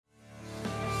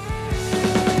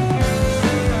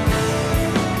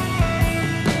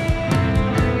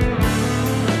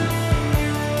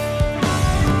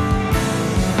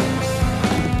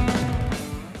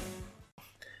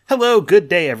Hello, good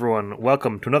day, everyone.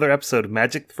 Welcome to another episode of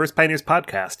Magic, the First Pioneers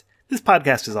podcast. This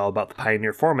podcast is all about the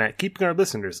Pioneer format, keeping our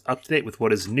listeners up to date with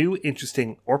what is new,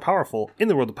 interesting, or powerful in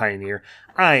the world of Pioneer.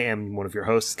 I am one of your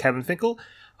hosts, Kevin Finkel,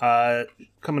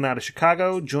 coming out of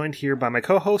Chicago, joined here by my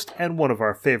co-host and one of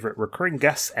our favorite recurring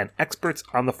guests and experts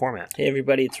on the format. Hey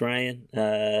everybody, it's Ryan,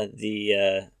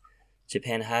 the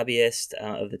Japan hobbyist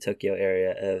out of the Tokyo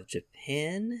area of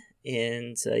Japan.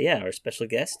 And our special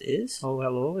guest is... Oh,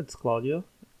 hello, it's Claudio.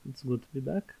 It's good to be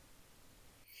back.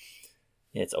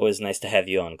 Yeah, it's always nice to have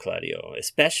you on, Claudio,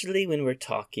 especially when we're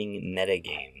talking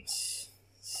metagames.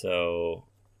 So,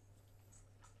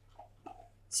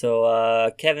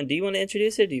 Kevin, do you want to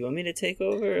introduce it? Do you want me to take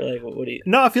over? Like, what do you...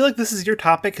 No, I feel like this is your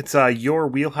topic. It's your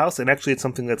wheelhouse, and actually it's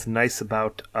something that's nice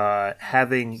about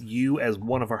having you as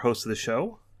one of our hosts of the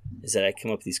show. Is that I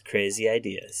come up with these crazy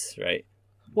ideas, right?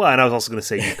 Well, and I was also going to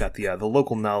say you've got the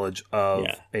local knowledge of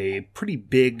a pretty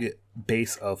big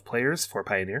base of players for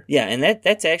Pioneer. Yeah, and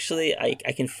that's actually,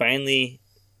 I can finally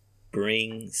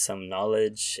bring some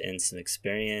knowledge and some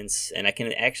experience, and I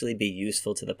can actually be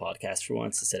useful to the podcast for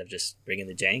once instead of just bringing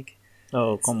the jank.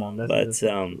 Oh, come on.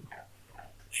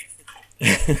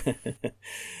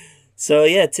 So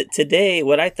yeah, today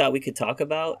what I thought we could talk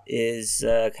about is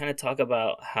kind of talk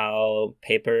about how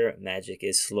paper Magic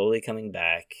is slowly coming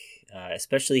back,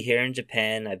 especially here in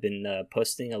Japan. I've been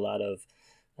posting a lot of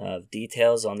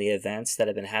details on the events that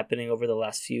have been happening over the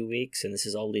last few weeks, and this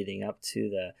is all leading up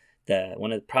to the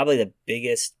one of probably the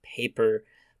biggest paper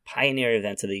Pioneer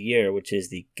events of the year, which is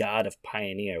the God of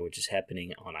Pioneer, which is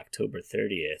happening on October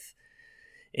 30th.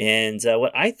 And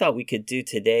what I thought we could do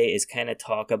today is kind of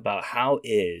talk about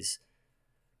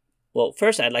well,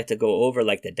 first I'd like to go over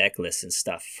like the deck lists and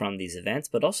stuff from these events,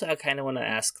 but also I kind of want to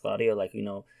ask Claudio, like,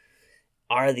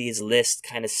 are these lists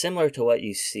kind of similar to what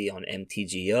you see on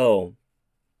MTGO,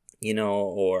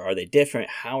 or are they different?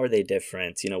 How are they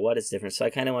different? What is different? So I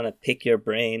kind of want to pick your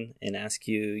brain and ask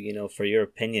you, for your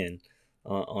opinion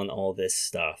on all this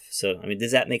stuff. So, I mean,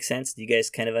 does that make sense? Do you guys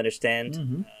kind of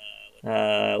understand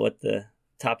what the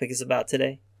topic is about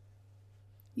today?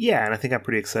 Yeah, and I think I'm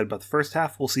pretty excited about the first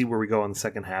half. We'll see where we go in the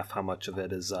second half, how much of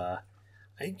it is, I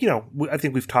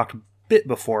think we've talked a bit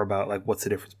before about, like, what's the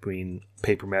difference between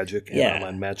paper Magic and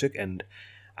online Magic, and,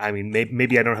 I mean,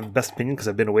 maybe I don't have the best opinion because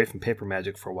I've been away from paper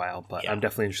Magic for a while, but I'm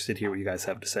definitely interested to hear what you guys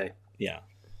have to say. Yeah.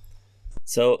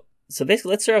 So basically,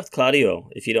 let's start with Claudio,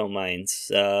 if you don't mind.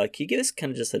 Can you give us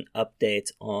kind of just an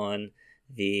update on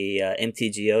the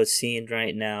MTGO scene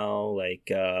right now?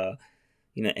 Like,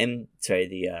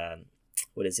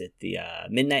 what is it? The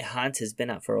Midnight Hunt has been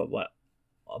out for about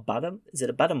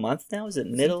a month now? Is it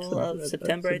middle of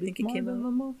September? I think it came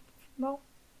out. No.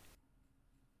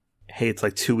 Hey, it's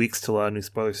like 2 weeks till new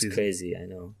spoiler season. It's crazy, I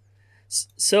know.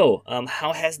 So,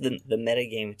 how has the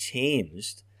metagame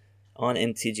changed on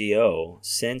MTGO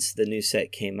since the new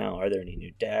set came out? Are there any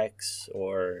new decks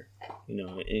or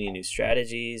any new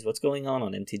strategies? What's going on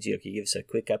MTGO? Can you give us a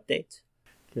quick update?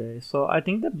 Okay, so I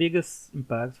think the biggest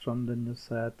impact from the new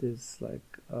set is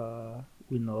like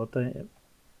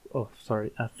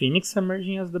Phoenix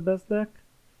emerging as the best deck.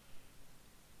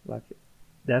 Like,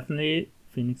 definitely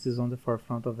Phoenix is on the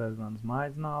forefront of everyone's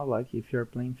minds now. Like, if you're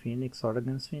playing Phoenix or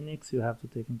against Phoenix, you have to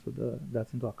take that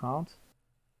into account.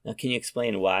 Now, can you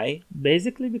explain why?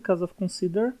 Basically because of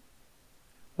Consider.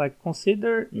 Like,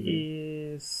 Consider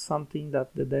is something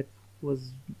that the deck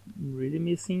was really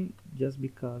missing just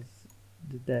because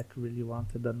the deck really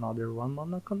wanted another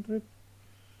 1-mana cantrip.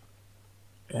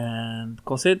 And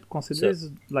Consider is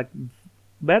like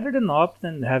better than Opt,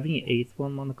 and having 8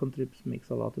 1-mana cantrips makes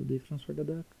a lot of difference for the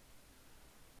deck.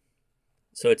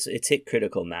 So it's hit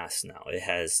critical mass now. It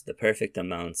has the perfect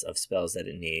amounts of spells that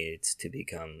it needs to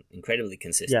become incredibly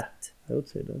consistent. Yeah, I would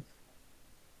say that.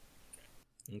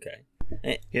 Okay.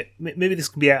 Yeah, maybe this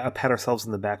could be a pat ourselves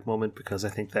in the back moment, because I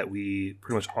think that we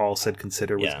pretty much all said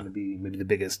Consider was going to be maybe the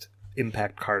biggest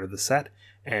impact card of the set,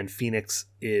 and Phoenix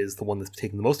is the one that's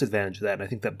taking the most advantage of that, and I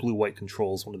think that blue-white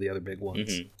control is one of the other big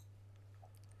ones. Mm-hmm.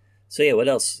 So yeah, what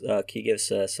else? Can you give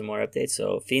us some more updates?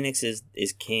 So Phoenix is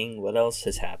king. What else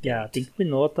has happened? Yeah, I think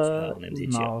Minota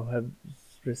now have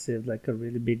received like a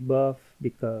really big buff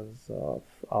because of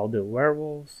all the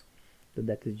werewolves. The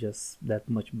deck is just that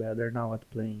much better now at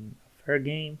playing a fair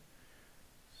game.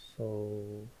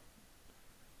 So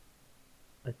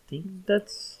I think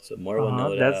that's more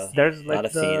Winota. There's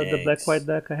like the black white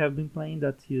deck I have been playing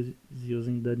that is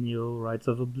using the new Rites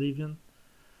of Oblivion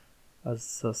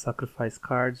as sacrifice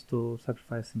cards to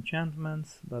sacrifice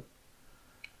enchantments, but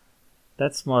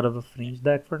that's more of a fringe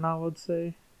deck for now, I would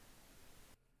say.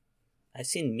 I've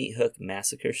seen Meat Hook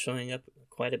Massacre showing up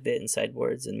quite a bit in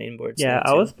sideboards and mainboards. Yeah,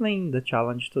 I was playing the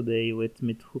challenge today with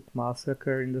Meat Hook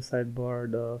Massacre in the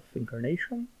sideboard of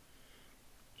Incarnation.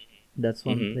 That's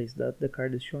one place that the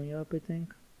card is showing up, I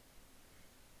think.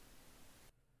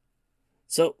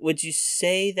 So, would you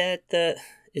say that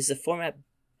is the format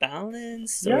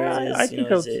balanced? Yeah, I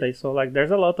think I would say so. Like,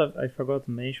 there's a lot of, I forgot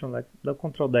to mention, like, the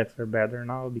control decks are better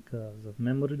now because of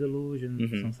Memory Delusion,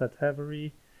 Sunset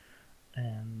Reverie,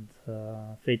 and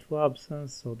Fateful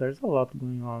Absence. So there's a lot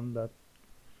going on that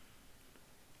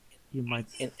you might.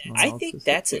 I think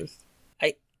that's it.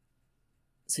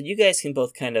 So you guys can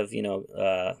both kind of,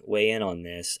 weigh in on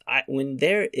this. When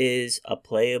there is a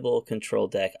playable control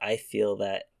deck, I feel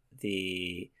that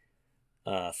the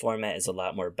format is a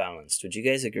lot more balanced. Would you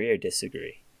guys agree or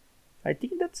disagree? I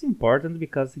think that's important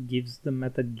because it gives the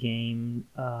meta game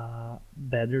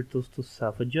better tools to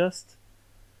self-adjust.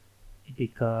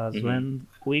 Because when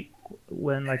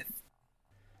like,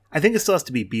 I think it still has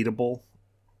to be beatable.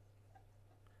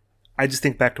 I just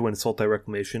think back to when Sultai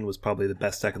Reclamation was probably the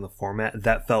best deck in the format.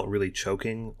 That felt really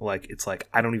choking. Like, it's like,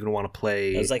 I don't even want to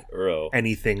play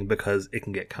anything because it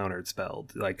can get countered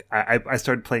spelled. Like, I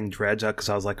started playing Dredge because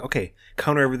I was like, okay,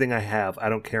 counter everything I have. I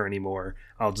don't care anymore.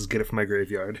 I'll just get it from my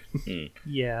graveyard.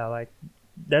 Yeah, like,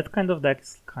 that kind of deck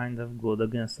is kind of good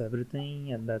against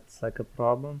everything, and that's like a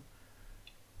problem.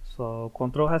 So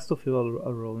control has to fill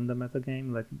a role in the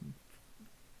metagame. Like,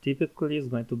 typically it's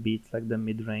going to beat like the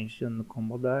mid-range and the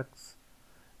combo decks,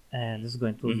 and it's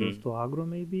going to lose to aggro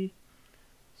maybe.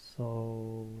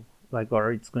 So like,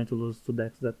 or it's going to lose to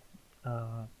decks that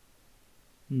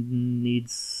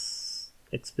needs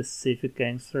specific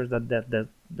answers that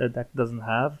deck doesn't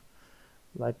have.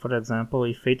 Like, for example,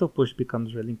 if Fatal Push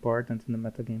becomes really important in the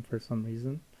metagame for some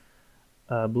reason,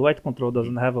 Blue-White Control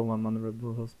doesn't have a 1-mana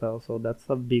removal spell, so that's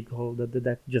a big hole that the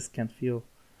deck just can't fill.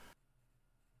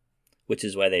 Which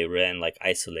is why they ran like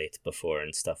Isolate before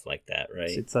and stuff like that, right?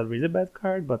 It's a really bad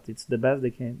card, but it's the best they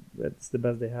can. It's the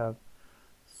best they have.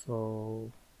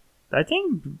 So I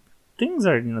think things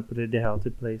are in a pretty healthy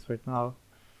place right now.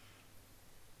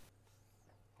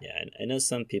 Yeah, I know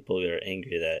some people are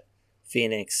angry that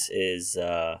Phoenix is,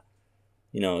 kind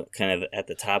of at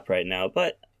the top right now,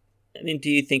 but I mean, do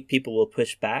you think people will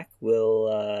push back? Will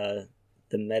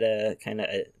the meta kind of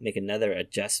make another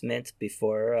adjustment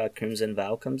before Crimson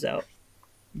Vow comes out?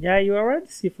 Yeah, you already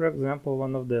see, for example,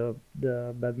 one of the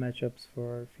bad matchups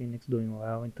for Phoenix doing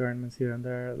well in tournaments here and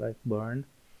there, like Burn.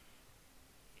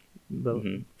 But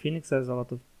Phoenix has a lot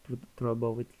of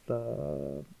trouble with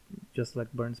just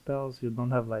like Burn spells. You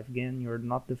don't have life gain. You're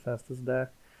not the fastest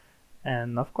deck,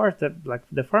 and of course,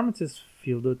 the format is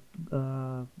filled with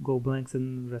go blanks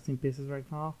and resting pieces right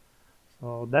now.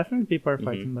 So definitely, people are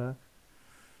fighting back.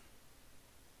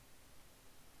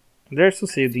 They're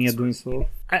succeeding at doing so.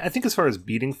 I think as far as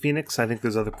beating Phoenix, I think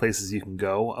there's other places you can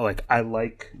go. Like, I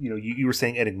like, you were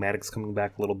saying Enigmatic's coming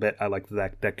back a little bit. I like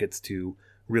that gets to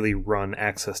really run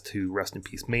access to Rest in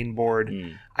Peace main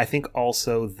board. I think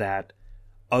also that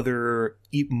other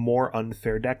more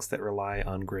unfair decks that rely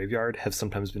on Graveyard have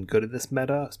sometimes been good at this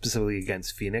meta, specifically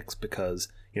against Phoenix, because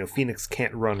Phoenix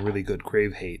can't run really good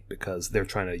Grave Hate because they're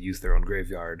trying to use their own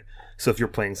Graveyard. So if you're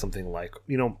playing something like,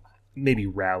 maybe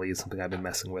Rally is something I've been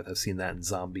messing with. I've seen that in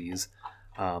Zombies.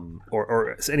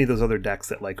 Or any of those other decks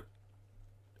that like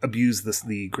abuse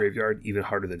the Graveyard even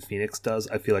harder than Phoenix does.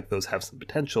 I feel like those have some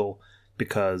potential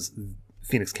because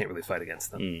Phoenix can't really fight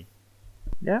against them.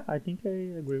 Yeah, I think I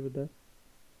agree with that.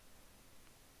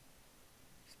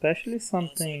 Especially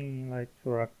something like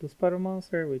Rakdos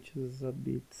Pyromancer, which is a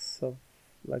bit of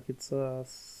like, it's a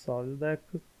solid deck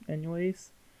anyways,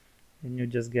 and you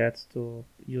just get to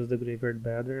use the Graveyard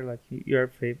better. Like, you're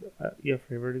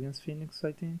favored against Phoenix,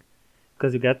 I think.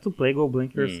 Because you get to play Go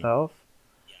Blink yourself.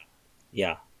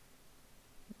 Yeah.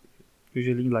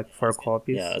 Usually like 4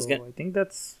 copies. Yeah, I think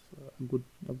that's a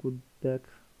good deck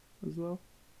as well.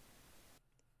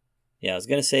 Yeah, I was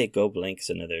gonna say Go Blink is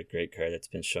another great card that's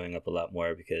been showing up a lot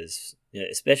more because,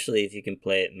 especially if you can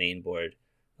play it main board,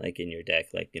 like in your deck,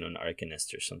 like an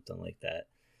Arcanist or something like that.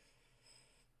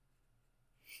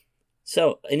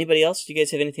 So, anybody else? Do you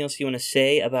guys have anything else you want to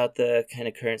say about the kind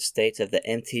of current state of the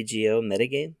MTGO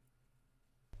metagame?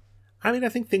 I mean, I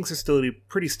think things are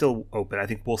still open. I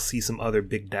think we'll see some other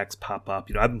big decks pop up.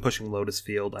 I've been pushing Lotus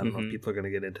Field. I don't know if people are going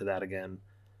to get into that again.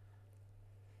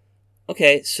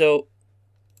 Okay, so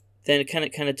then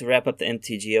kind of to wrap up the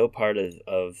MTGO part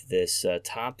of this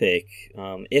topic,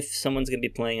 if someone's going to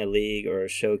be playing a league or a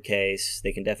showcase,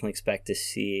 they can definitely expect to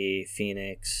see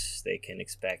Phoenix. They can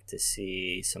expect to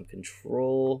see some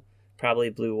control,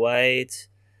 probably blue-white.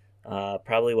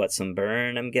 Probably some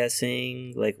burn, I'm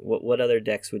guessing. Like, what other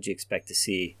decks would you expect to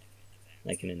see,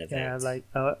 like, in an event? Yeah, like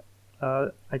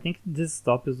I think this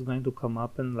topic is going to come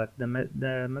up, and like the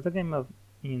metagame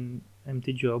in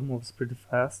MTGO moves pretty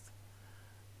fast.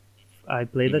 I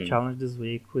played a challenge this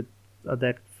week with a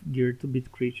deck geared to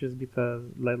beat creatures because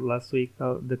like last week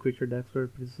the creature decks were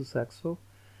pretty successful,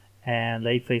 and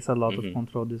I faced a lot of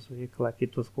control this week. Like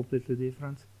it was completely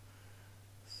different.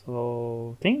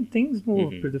 So things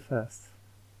move pretty fast.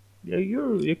 Yeah,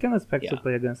 you can expect to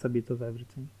play against a bit of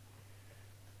everything.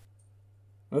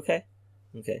 Okay.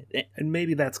 And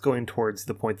maybe that's going towards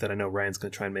the point that I know Ryan's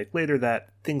going to try and make later, that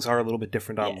things are a little bit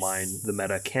different online. The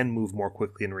meta can move more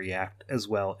quickly and react, as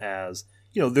well as,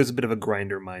 there's a bit of a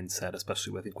grinder mindset,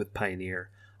 especially I think with Pioneer.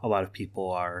 A lot of people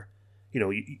are,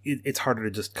 it's harder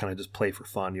to just kind of just play for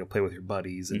fun. You'll play with your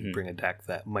buddies and bring a deck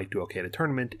that might do okay at a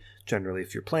tournament. Generally,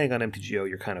 if you're playing on MTGO,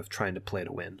 you're kind of trying to play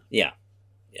to win. Yeah.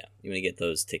 You want to get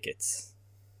those tickets.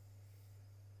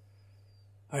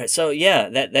 All right, so yeah,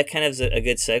 that kind of is a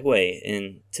good segue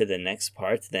into the next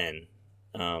part then.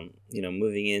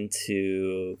 Moving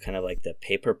into kind of like the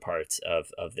paper parts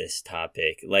of this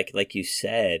topic. Like you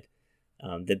said,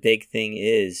 the big thing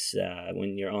is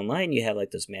when you're online, you have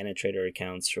like those Mana Trader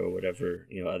accounts or whatever,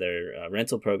 other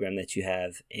rental program that you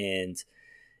have, and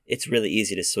it's really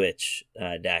easy to switch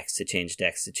decks, to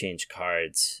change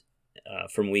cards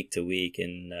from week to week.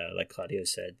 And like Claudio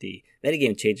said, the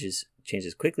metagame changes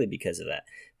quickly because of that.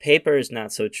 Paper is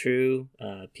not so true.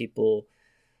 People,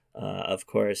 of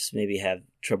course, maybe have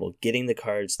trouble getting the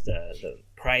cards. The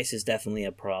price is definitely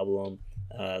a problem.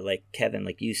 Like Kevin,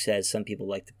 like you said, some people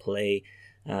like to play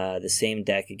the same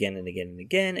deck again and again and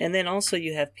again. And then also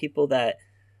you have people that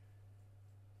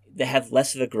have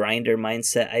less of a grinder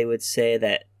mindset, I would say,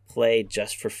 that play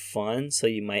just for fun. So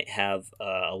you might have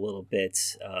a little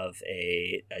bit of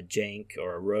a jank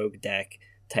or a rogue deck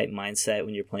type mindset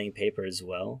when you're playing paper as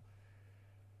well.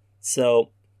 So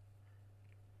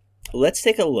let's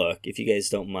take a look, if you guys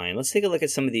don't mind. Let's take a look at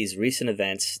some of these recent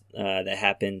events that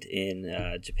happened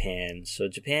in Japan. So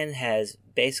Japan has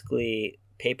basically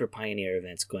paper Pioneer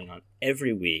events going on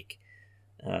every week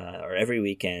or every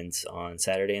weekend on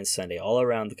Saturday and Sunday all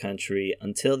around the country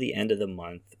until the end of the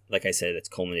month. Like I said, it's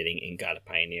culminating in Gata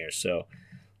Pioneer. So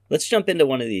let's jump into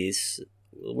one of these.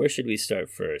 Where should we start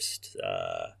first?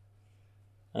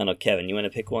 I don't know, Kevin, you want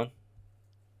to pick one?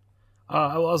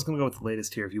 I was going to go with the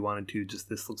latest here if you wanted to. Just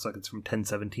this looks like it's from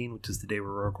 10/17, which is the day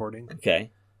we're recording.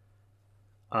 Okay.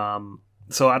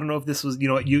 So I don't know if this was,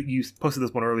 you posted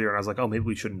this one earlier, and I was like, oh, maybe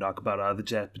we shouldn't talk about the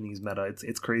Japanese meta.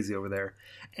 It's crazy over there,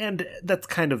 and that's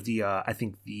kind of the I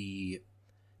think the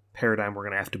paradigm we're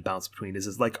going to have to bounce between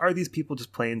is like, are these people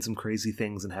just playing some crazy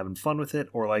things and having fun with it,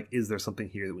 or like, is there something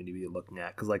here that we need to be looking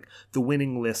at? Because like the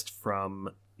winning list from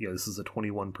this is a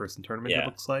 21-person tournament. It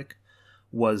looks like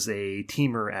was a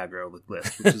teamer aggro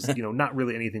list, which is not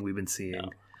really anything we've been seeing.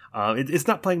 No. It's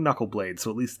not playing Knuckle Blade,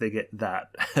 so at least they get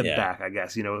that back, I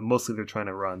guess. Mostly they're trying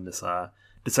to run this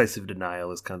Decisive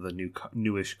Denial is kind of the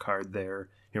newish card there.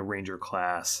 Ranger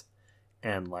class,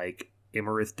 and like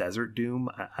Imarith Desert Doom.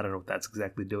 I don't know what that's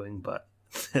exactly doing, but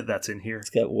that's in here.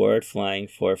 It's got Ward flying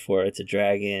 4/4. It's a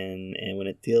dragon, and when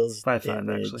it deals 5/5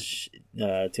 damage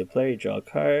to a player, you draw a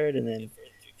card, and then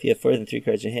if you have 4 than 3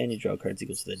 cards in your hand, you draw cards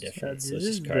equals to the difference. So it's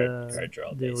just card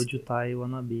draw. The Ojutai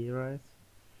wannabe, right?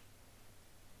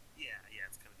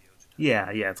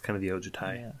 Yeah, it's kind of the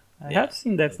Ojutai. Yeah. I have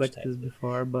seen decks like this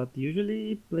before, but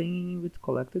usually playing with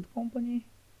Collected Company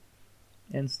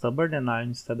and Stubborn Denial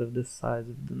instead of the size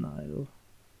of Denial.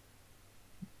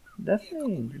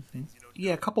 Definitely interesting.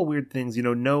 Yeah, a couple weird things.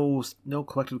 No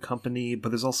Collected Company, but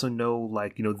there's also no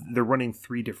they're running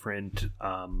 3 different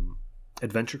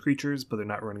adventure creatures, but they're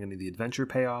not running any of the adventure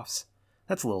payoffs.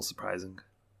 That's a little surprising.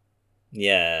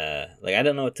 Yeah, like I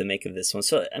don't know what to make of this one.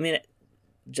 So I mean,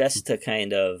 just to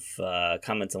kind of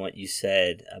comment on what you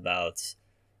said about,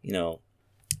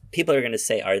 people are going to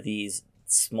say, are these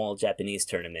small Japanese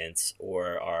tournaments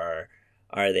or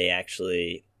are they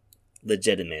actually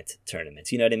legitimate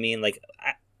tournaments? You know what I mean? Like,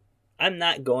 I'm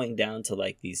not going down to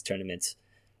like these tournaments,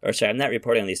 I'm not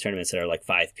reporting on these tournaments that are like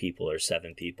 5 people or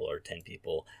 7 people or 10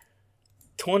 people.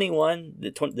 21.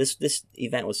 This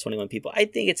event was 21 people. I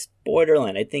think it's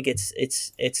borderline. I think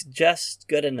it's just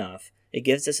good enough. It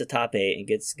gives us a top 8 and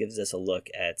gives us a look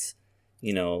at,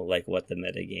 like what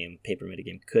the paper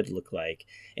metagame could look like.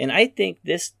 And I think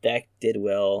this deck did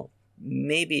well,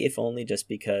 maybe if only just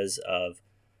because of,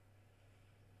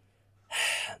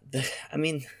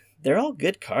 they're all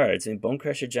good cards. Bone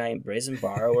Crusher Giant, Brazen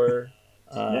Borrower.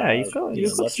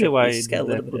 You can see why it's got a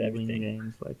little bit of everything.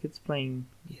 Games. Like it's playing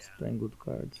good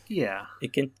cards. Yeah,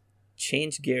 it can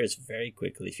change gears very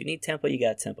quickly. If you need tempo, you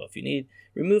got tempo. If you need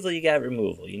removal, you got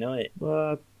removal. You know it.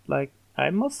 But like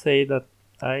I must say that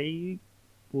I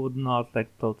would not like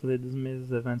totally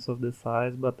dismiss events of this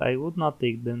size, but I would not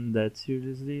take them that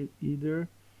seriously either.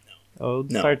 I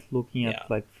would start looking at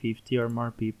like 50 or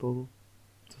more people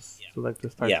to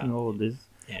start to know this.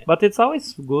 Yeah. But it's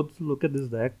always good to look at this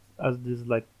deck as these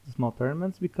like small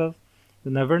tournaments, because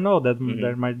you never know that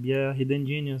there might be a hidden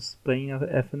genius playing at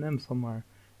FNM somewhere,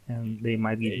 and they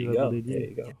might give you a good idea. There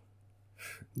you go.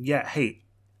 Yeah, hey,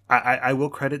 I will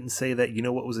credit and say that, you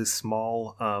know what was a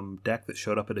small deck that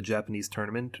showed up at a Japanese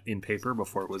tournament in paper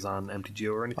before it was on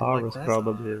MTGO or anything like that?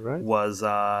 Probably, right? Was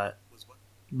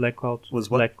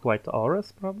Black White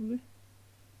Auras, probably?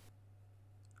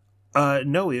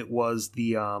 No, it was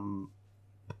the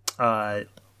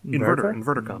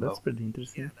inverter combo. That's pretty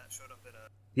interesting.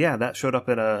 Yeah, that showed up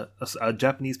at a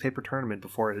Japanese paper tournament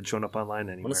before it had shown up online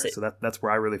anywhere. So that's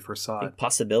where I really first saw it.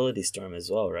 Possibility Storm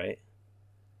as well, right?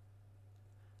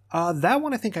 That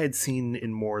one I think I had seen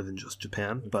in more than just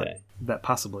Japan, but that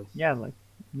possibly. Yeah, like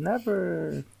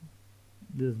never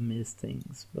dismiss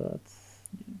things, but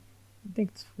I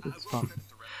think it's fun.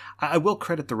 I will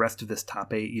credit the rest of this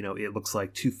top 8. You know, it looks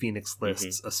like 2 Phoenix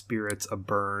lists, a Spirits, a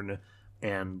Burn,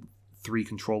 and 3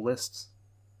 Control lists.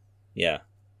 Yeah.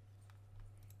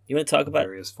 You want to talk about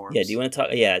various forms? Yeah. Do you want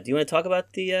to talk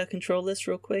about the control list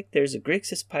real quick? There's a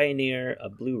Grixis Pioneer, a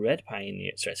Blue-Red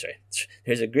Pioneer. Sorry.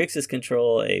 There's a Grixis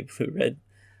Control, a Blue-Red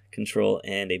Control,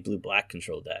 and a Blue-Black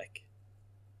Control deck.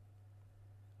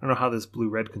 I don't know how this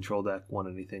Blue-Red Control deck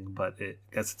won anything, but I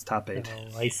guess it's top 8.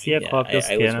 I see a copy of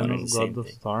Cannon of God of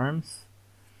Storms.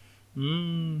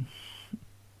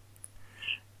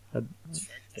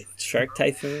 Shark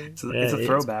Typhoon. It's a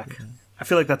throwback. I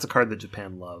feel like that's a card that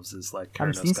Japan loves. Is like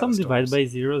I'm seeing some Divide by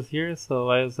Zeros here, so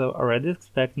I was already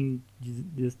expecting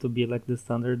this to be like the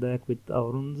standard deck with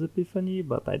Auron's Epiphany,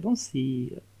 but I don't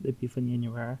see Epiphany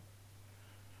anywhere.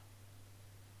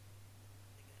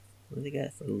 What do they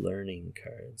got for learning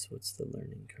cards? What's the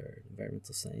learning card?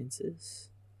 Environmental Sciences?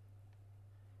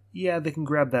 Yeah, they can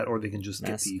grab that, or they can just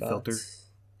get the filter.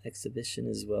 Exhibition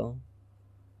as well.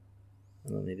 I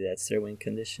don't know, maybe that's their win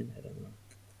condition. I don't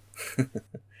know.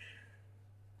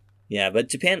 Yeah, but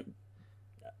Japan...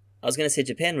 I was going to say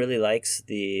Japan really likes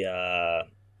the...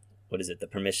 the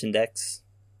permission decks?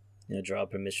 You know, draw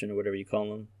permission or whatever you call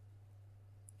them.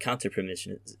 Counter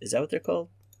permission. Is that what they're called?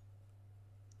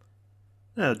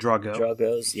 Drago.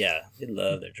 Dragos, yeah. They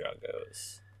love their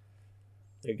Dragos.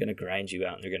 They're going to grind you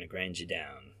out and they're going to grind you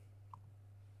down.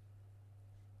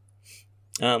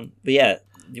 But yeah,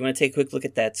 do you want to take a quick look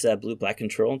at that Blue-Black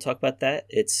Control and talk about that?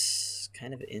 It's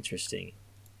kind of interesting.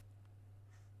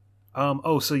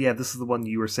 So yeah, this is the one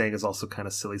you were saying is also kind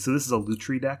of silly. So this is a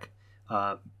Lutri deck.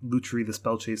 Lutri, the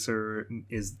Spell Chaser,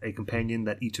 is a companion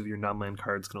that each of your non-land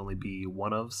cards can only be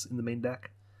one ofs in the main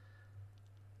deck.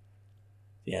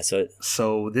 Yeah,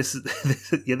 so this is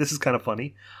this is kind of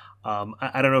funny.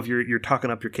 I don't know if you're talking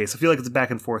up your case. I feel like it's a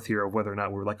back and forth here of whether or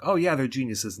not we're like, oh yeah, they're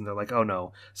geniuses, and they're like, oh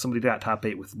no, somebody got top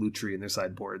 8 with Lutri in their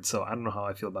sideboard. So I don't know how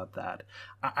I feel about that.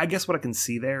 I guess what I can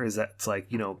see there is that it's like,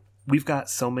 you know, we've got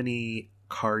so many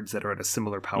cards that are at a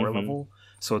similar power level.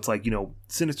 So it's like, you know,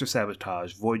 Sinister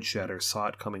Sabotage, Void Shatter, Saw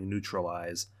It Coming,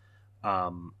 Neutralize.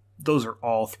 Those are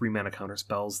all 3 mana counter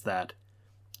spells that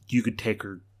you could take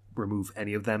or remove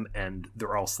any of them, and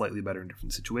they're all slightly better in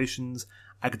different situations.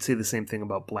 I could say the same thing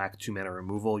about black 2 mana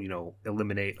removal, you know,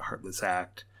 Eliminate, Heartless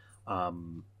Act,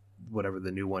 whatever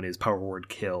the new one is, Power Word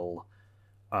Kill,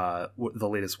 the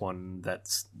latest one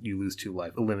that's you lose 2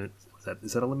 life.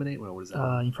 Is that Eliminate? What is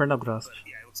that? Infernal Grasp.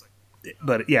 It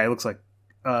looks like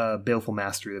Baleful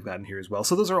Mastery they've gotten here as well.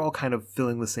 So those are all kind of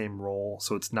filling the same role,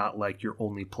 so it's not like you're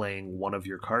only playing one of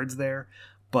your cards there.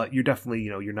 But you're definitely, you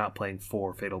know, you're not playing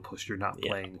for Fatal Push. You're not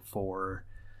playing for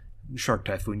Shark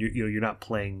Typhoon. You're not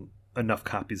playing enough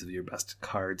copies of your best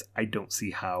cards. I don't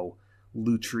see how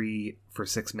Lutri for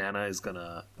 6 mana is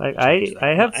gonna. Like I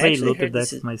have played Lutri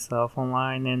decks myself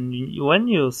online, and when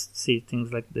you see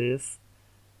things like this,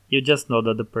 you just know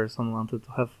that the person wanted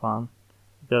to have fun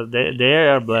because they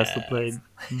are blessed to play.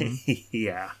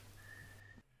 Yeah.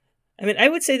 I mean, I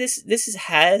would say this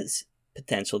has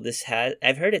potential.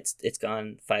 I've heard it's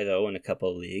gone 5-0 in a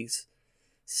couple of leagues.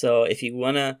 So if you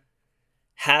want to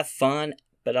have fun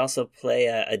but also play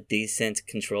a decent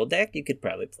control deck, you could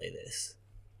probably play this.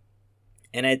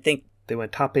 And I think they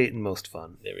went top 8 in most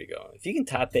fun. There we go. If you can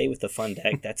top 8 with a fun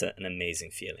deck, that's an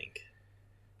amazing feeling.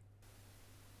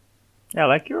 Yeah,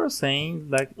 like you were saying,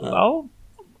 like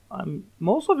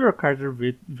most of your cards are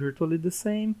virtually the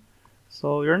same.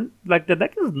 So you're like the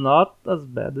deck is not as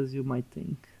bad as you might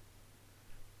think.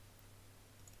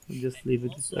 Just leave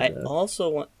it at I that. also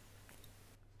want,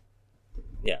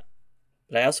 yeah,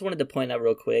 but I also wanted to point out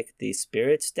real quick the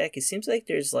spirits deck. It seems like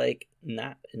there's like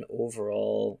not an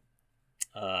overall,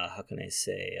 how can I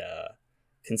say,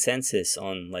 consensus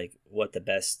on like what the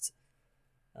best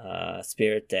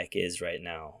spirit deck is right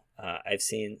now. I've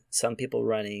seen some people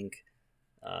running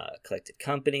collected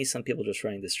company, some people just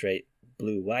running the straight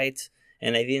blue white,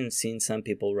 and I've even seen some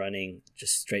people running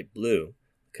just straight blue,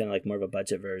 kind of like more of a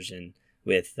budget version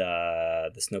with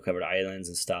the snow covered islands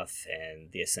and stuff,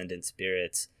 and the ascendant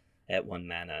spirits at 1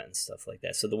 mana and stuff like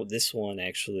that. So this one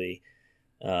actually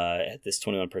at this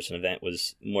 21-person event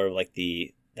was more of like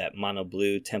that mono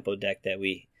blue tempo deck that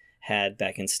we had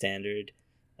back in standard.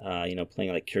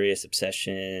 Playing like Curious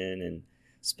Obsession and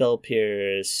Spell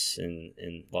Pierce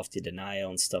and Lofty Denial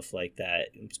and stuff like that.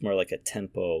 It's more like a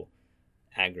tempo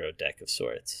aggro deck of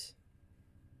sorts.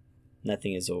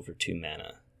 Nothing is over 2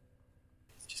 mana.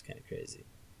 It's just kind of crazy.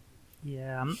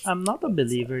 Yeah, I'm not a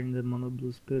believer in the mono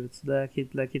blue spirits deck.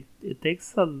 It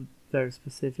takes a very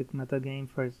specific meta game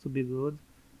for it to be good.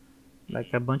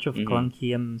 Like a bunch of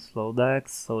clunky and slow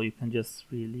decks, so you can just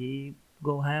really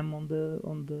go ham on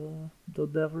the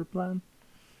Devil plan.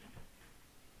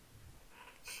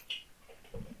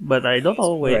 But I don't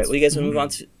always. Alright, well, you guys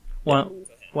want to move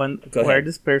on to where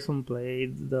this person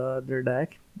played their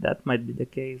deck, that might be the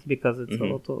case because it's a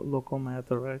local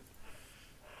meta, right?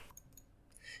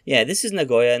 Yeah, this is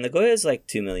Nagoya. Nagoya is like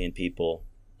 2 million people.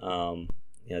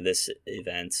 This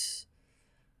event.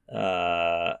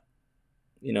 I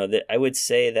would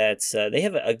say that they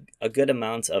have a good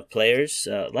amount of players,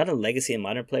 a lot of legacy and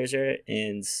modern players there,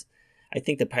 and I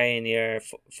think the Pioneer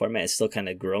format is still kind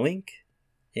of growing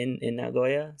in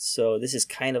Nagoya. So this is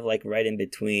kind of like right in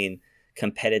between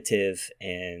competitive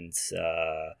and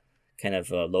kind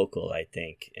of local, I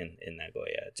think, in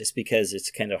Nagoya, just because it's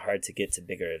kind of hard to get to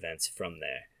bigger events from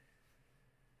there.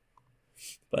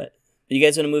 But you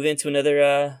guys want to move into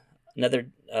another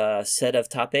set of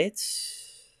top 8s?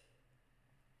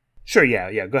 Sure,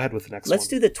 yeah. Go ahead with the next one. Let's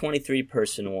do the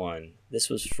 23-person one. This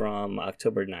was from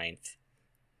October 9th.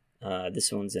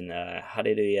 This one's in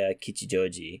Hareruya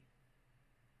Kichijoji.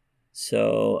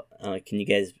 So, can you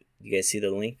guys see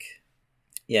the link?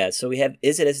 Yeah, so we have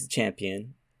Izzet as the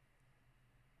champion.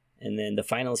 And then the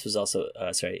finalist was also,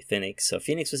 Phoenix. So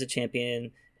Phoenix was a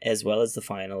champion as well as the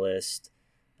finalist.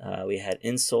 We had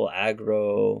Insol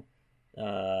Aggro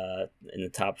in the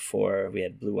top 4. We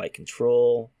had Blue White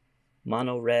Control,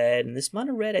 Mono Red. And this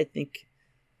Mono Red, I think...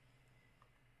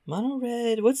 Mono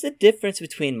Red, what's the difference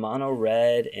between Mono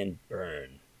Red and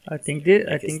Burn? I think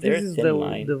this is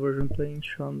the version playing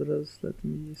Chandra's. Let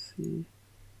me see.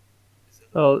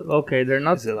 Oh, okay. They're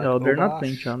not. Like no, they're not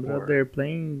playing Chandra. Or... They're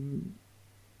playing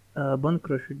Bone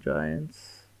Crusher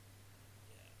Giants.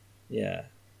 Yeah.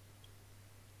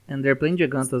 And they're playing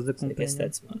Giganta as the companion. I guess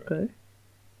that's Mono Red. Okay.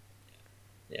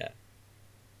 Yeah.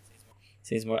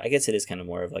 Seems more. I guess it is kind of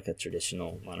more of like a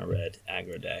traditional Mono Red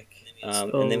aggro deck.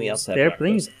 And then we also have they're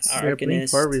playing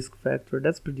for Risk Factor.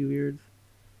 That's pretty weird.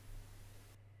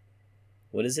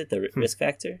 What is it? The Risk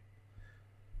Factor?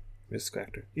 Risk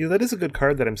Factor. Yeah, that is a good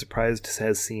card that I'm surprised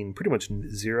has seen pretty much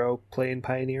 0 play in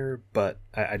Pioneer, but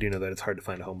I do know that it's hard to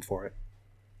find a home for it.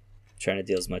 Trying to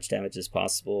deal as much damage as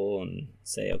possible and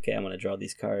say, okay, I'm going to draw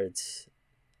these cards.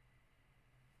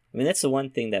 I mean, that's the one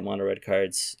thing that Mono Red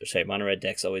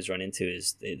decks always run into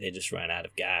is they just run out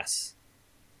of gas.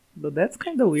 But that's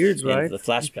kind of weird, right? The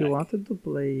flashback. If you wanted to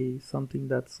play something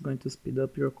that's going to speed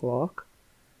up your clock,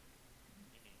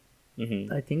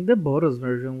 I think the Boros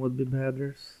version would be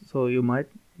better. So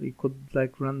we could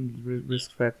like run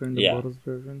Risk Factor in the Boros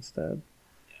version instead.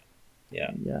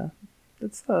 Yeah.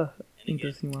 That's a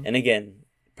interesting one. And again,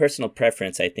 personal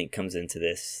preference I think comes into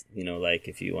this. Like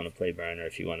if you want to play Burn or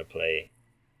if you want to play,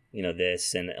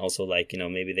 this, and also like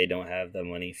maybe they don't have the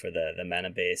money for the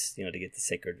mana base, to get the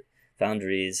Sacred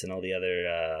Foundries and all the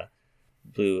other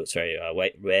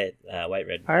white red.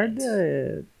 Are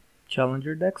the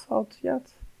Challenger decks out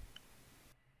yet?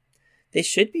 They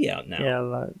should be out now.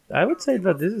 Yeah, I would say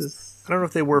that this is... I don't know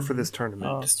if they were for this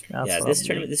tournament. This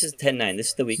tournament, this is 10-9. This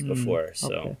is the week before,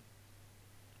 so... Okay.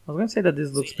 I was going to say that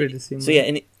this looks pretty similar. So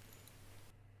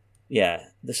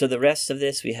so the rest of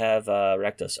this, we have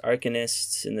Rakdos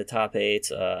Arcanists in the top 8,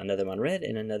 another Mono Red,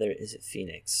 and another, is it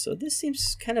Phoenix? So this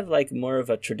seems kind of like more of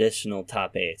a traditional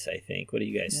top 8, I think. What do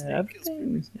you guys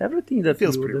think? Everything that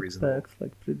feels pretty reasonable.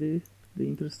 Like pretty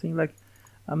interesting. Like,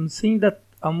 I'm seeing that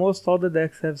almost all the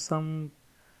decks have some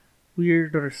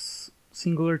weird or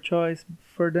singular choice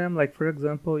for them. Like, for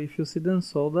example, if you see the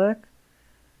Soul deck,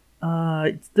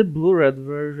 it's the blue-red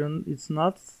version. It's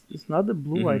not the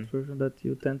blue-white version that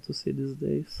you tend to see these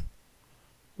days.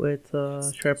 with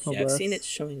Shrapnel Yeah, I've seen it Blast.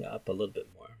 showing up a little bit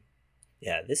more.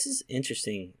 Yeah, this is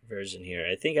interesting version here.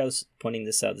 I think I was pointing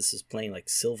this out. This is playing like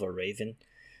Silver Raven,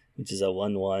 which is a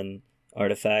 1/1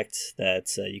 artifact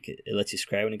that it lets you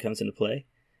scry when it comes into play.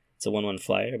 It's a 1/1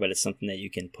 flyer, but it's something that you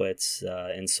can put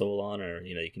Ensoul on, or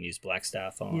you can use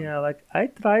Blackstaff on. Yeah, like I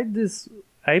tried this.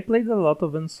 I played a lot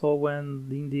of Ensoul when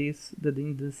the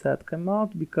D&D set came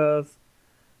out because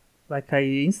like I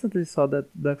instantly saw that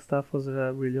Blackstaff was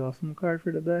a really awesome card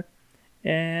for the deck.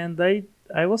 And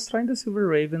I was trying the Silver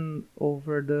Raven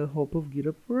over the Hope of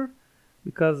Girapur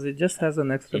because it just has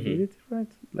an extra ability,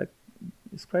 right? Like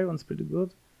Scry one's pretty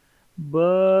good.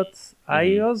 But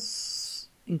I was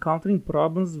encountering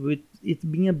problems with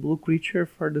it being a blue creature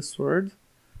for the sword,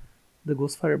 the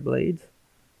Ghostfire Blade,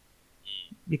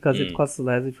 because it costs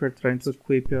less if you're trying to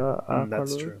equip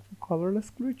a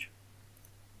colorless creature.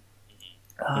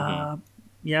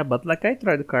 Yeah, but like I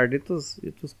tried the card, it was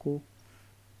cool.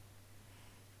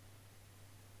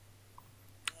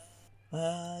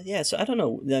 Yeah, so I don't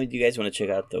know. Do you guys want to check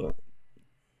out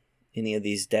any of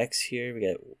these decks here? We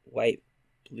got white,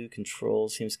 blue control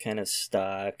seems kind of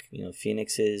stock.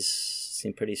 Phoenixes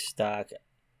seem pretty stock.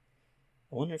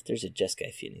 I wonder if there's a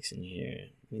Jeskai Phoenix in here.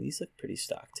 I mean, these look pretty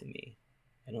stock to me.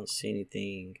 I don't see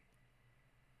anything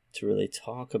to really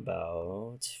talk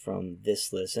about from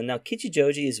this list. And now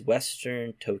Kichijoji is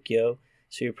Western Tokyo,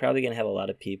 so you're probably going to have a lot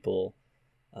of people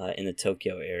in the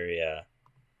Tokyo area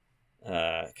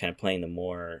kind of playing the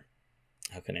more,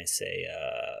 how can I say,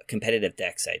 competitive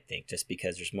decks, I think, just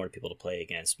because there's more people to play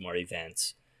against, more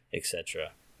events,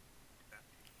 etc.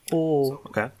 Oh,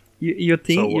 okay. You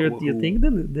think you think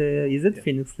the Izzet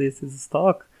Phoenix list is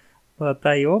stock, but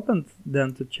I opened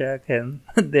them to check and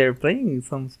they're playing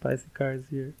some spicy cards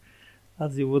here,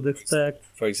 as you would expect.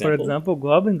 For example,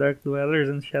 Goblin Dark Dwellers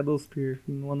and Shadow Spear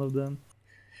in one of them.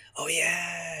 Oh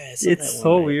yeah, it's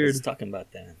so weird. I was talking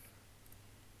about that.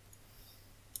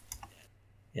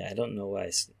 Yeah, I don't know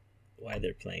why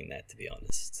they're playing that, to be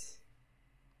honest.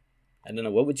 I don't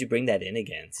know. What would you bring that in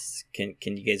against? Can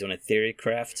you guys want to theory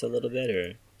craft a little bit,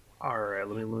 or? All right,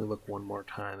 let me look one more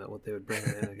time at what they would bring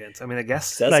it in against. I mean, I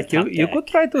guess like you could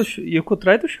try to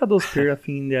Shadow Spear a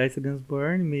thing in the Ice Against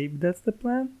Burn. Maybe that's the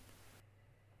plan.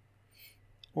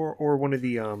 Or one of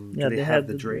the do they have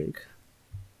the Drake?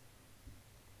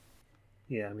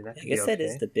 Yeah, I mean I guess that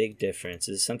is the big difference.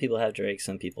 Is some people have Drake,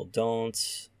 some people don't.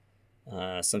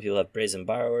 Some people have Brazen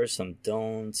Borrowers, some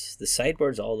don't. The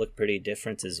sideboards all look pretty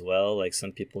different as well. Like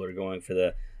some people are going for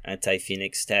the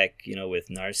anti-Phoenix tech, with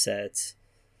Narset.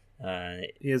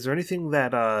 Is there anything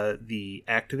that the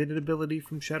activated ability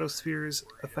from Shadow Sphere is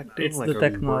affecting? It's the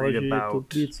technology to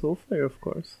beat Soulflare, of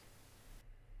course.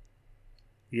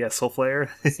 Yeah, Soulflare.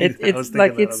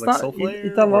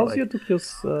 It allows you to kill.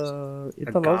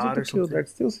 It allows you to kill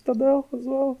Darksteel Citadel as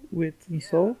well with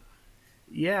Soul.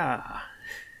 Yeah.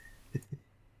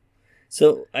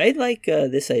 So I like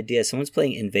this idea. Someone's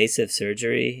playing Invasive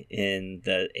Surgery in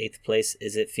the 8th place.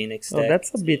 Is it Phoenix deck? Oh,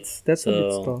 that's a bit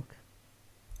stock.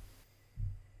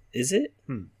 Is it?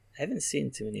 I haven't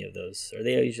seen too many of those. Are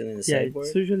they usually in the sideboard? Yeah,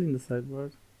 it's usually in the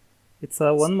sideboard. It's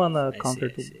a 1-mana counter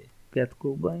to get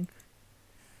cool blank.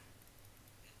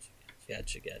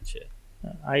 Gotcha.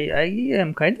 I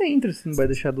am kind of interested by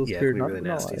the Shadow Spear. Yeah, really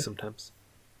nasty sometimes.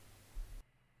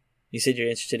 You said you're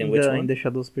interested in which one? In the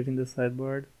Shadow Spear in the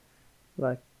sideboard.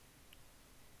 Like,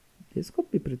 this could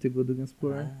be pretty good against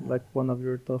Blur. Like one of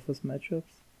your toughest matchups.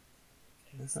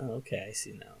 Oh, okay, I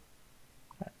see now.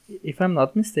 If I'm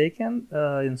not mistaken,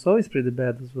 Inso is pretty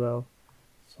bad as well.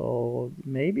 So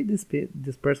maybe this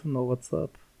person knows what's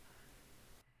up.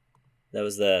 That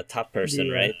was the top person,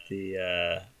 right?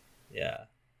 Yeah.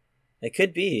 It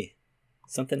could be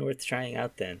something worth trying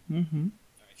out then. Mm-hmm.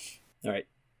 All right.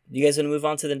 You guys want to move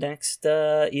on to the next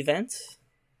event?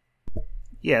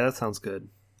 Yeah, that sounds good.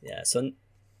 Yeah, so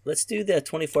let's do the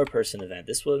 24-person event.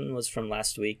 This one was from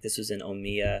last week. This was in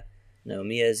Omiya. Now,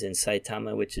 Omiya is in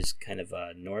Saitama, which is kind of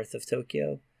north of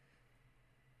Tokyo.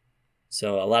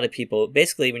 So a lot of people,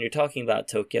 basically, when you're talking about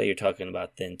Tokyo, you're talking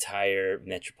about the entire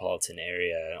metropolitan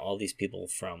area. All these people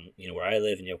from, where I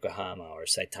live in Yokohama or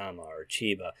Saitama or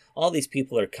Chiba, all these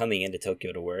people are coming into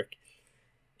Tokyo to work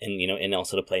and, and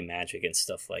also to play Magic and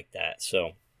stuff like that.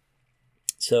 So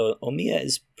Omiya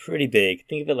is pretty big.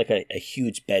 Think of it like a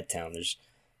huge bed town. There's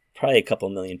probably a couple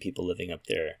million people living up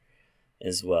there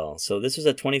as well. So this was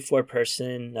a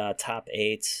 24-person top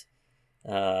 8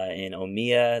 in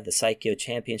Omiya. The Saikyo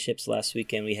Championships last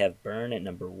weekend. We have Burn at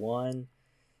number 1.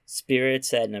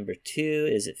 Spirits at number 2.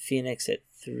 Is it Phoenix at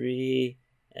 3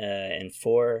 and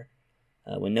 4?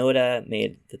 Winota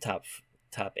made the top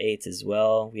 8 as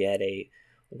well. We had a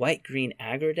white-green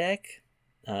aggro deck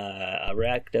a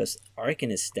Rakdos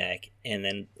Arcanist deck, and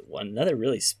then another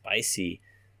really spicy,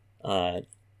 how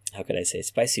could I say,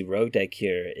 spicy rogue deck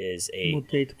here is a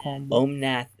Mutate combo.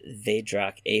 Omnath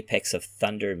Vedrak Apex of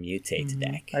Thunder Mutate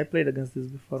deck. I played against this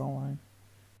before online.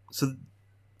 So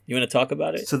you want to talk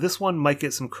about it? So this one might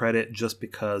get some credit just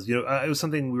because, it was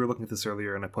something we were looking at this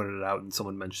earlier and I pointed it out and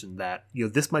someone mentioned that,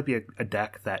 this might be a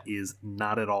deck that is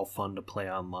not at all fun to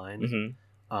play online.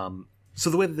 So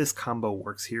the way that this combo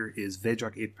works here is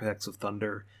Vedrak Apex of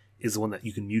Thunder is the one that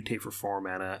you can mutate for 4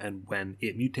 mana, and when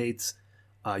it mutates,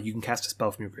 you can cast a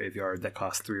spell from your graveyard that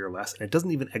costs 3 or less, and it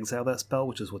doesn't even exile that spell,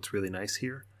 which is what's really nice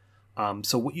here.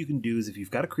 So what you can do is if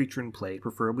you've got a creature in play,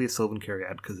 preferably a Sylvan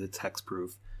Caryad because it's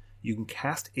hexproof, you can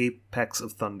cast Apex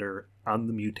of Thunder on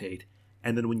the mutate,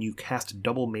 and then when you cast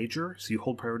Double Major, so you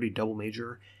hold priority Double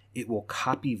Major, it will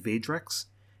copy Vedrex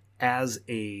as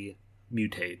a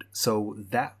mutate. So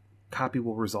that copy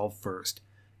will resolve first.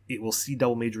 It will see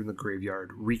Double Major in the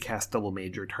graveyard, recast Double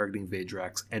Major targeting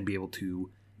Vedrex, and be able to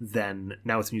then,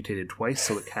 now it's mutated twice,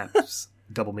 so it casts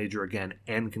Double Major again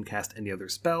and can cast any other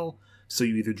spell. So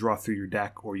you either draw through your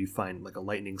deck or you find like a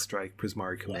Lightning Strike,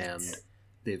 Prismari Command. What?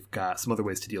 They've got some other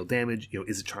ways to deal damage.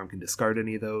 Izzet can discard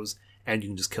any of those, and you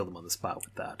can just kill them on the spot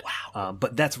with that. Wow.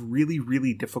 But that's really,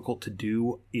 really difficult to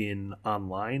do in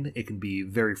online. It can be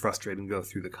very frustrating to go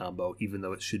through the combo, even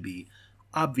though it should be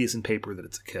obvious in paper that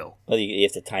it's a kill. Well, you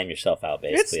have to time yourself out,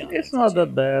 basically. It's not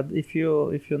that bad if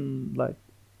you like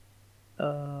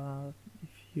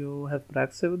if you have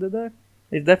practice with the deck.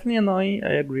 It's definitely annoying.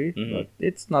 I agree, but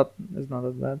it's not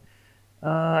that bad.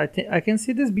 I think I can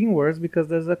see this being worse because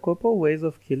there's a couple ways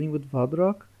of killing with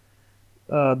Vadrok.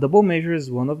 Double Major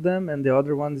is one of them, and the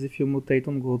other one is if you mutate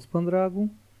on Goldspan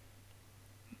Dragon.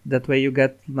 That way you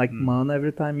get like mana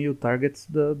every time you target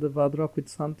the Vadrok with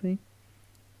something.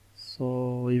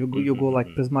 So you go like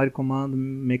Prismari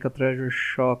Command, make a treasure,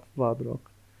 shock Vadrok.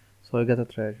 So you get a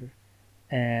treasure.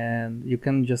 And you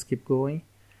can just keep going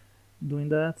doing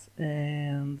that.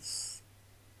 And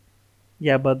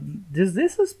yeah, but this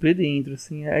is pretty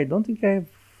interesting. I don't think I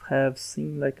have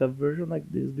seen like a version like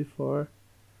this before.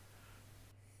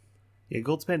 Yeah,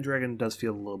 Goldspan Dragon does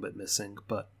feel a little bit missing,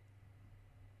 but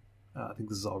I think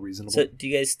this is all reasonable. So do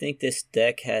you guys think this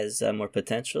deck has more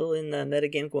potential in the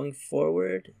metagame going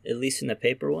forward, at least in the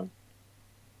paper one?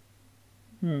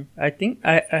 I think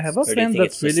I have a friend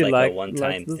that's really likes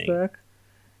this deck.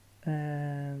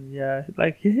 And yeah,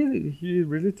 like he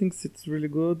really thinks it's really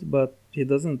good, but he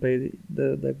doesn't play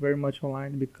the deck very much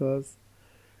online because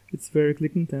it's very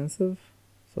click intensive.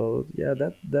 So yeah,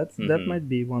 that might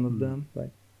be one of them. Like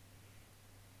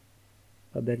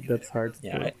a deck that's hard to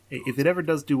play. If it ever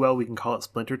does do well, we can call it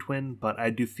Splinter Twin. But I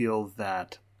do feel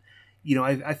that,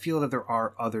 I feel that there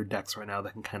are other decks right now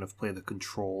that can kind of play the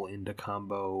control into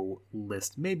combo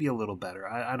list maybe a little better.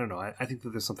 I don't know. I think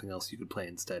that there's something else you could play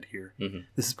instead here.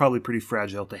 This is probably pretty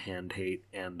fragile to hand hate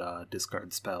and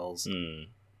discard spells.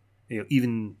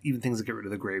 Even things that get rid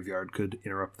of the graveyard could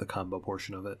interrupt the combo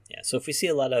portion of it. Yeah. So if we see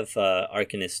a lot of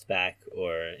Arcanist back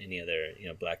or any other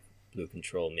black blue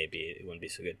control, maybe it wouldn't be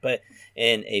so good. But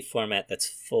in a format that's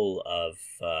full of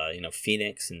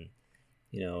Phoenix and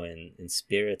and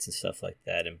spirits and stuff like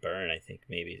that, and burn, I think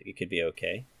maybe it could be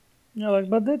okay. Yeah,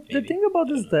 but the thing about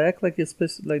this deck, like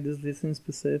especially like this list in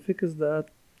specific, is that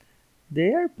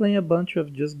they are playing a bunch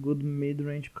of just good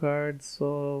mid-range cards.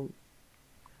 So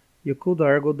you could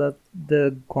argue that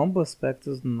the combo aspect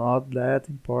is not that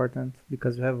important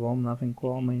because you have Omnath and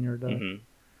Koma in your deck.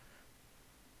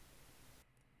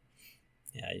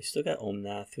 Yeah, you still got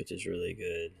Omnath, which is really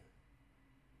good.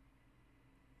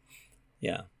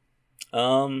 Yeah.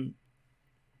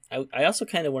 I also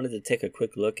kind of wanted to take a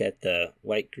quick look at the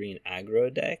white-green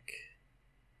aggro deck,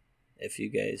 if you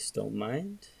guys don't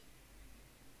mind.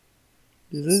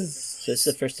 This is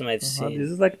the first time I've seen this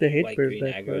is like the hate white-green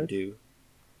deck, aggro right? do.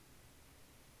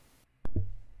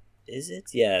 Is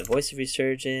it? Yeah, Voice of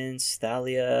Resurgence,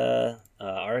 Thalia,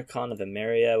 Archon of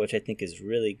Emeria, which I think is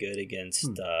really good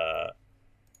against the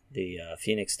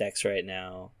Phoenix decks right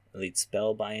now. Elite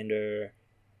Spellbinder.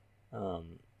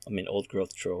 Old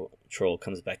Growth Troll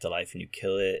comes back to life and you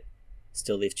kill it.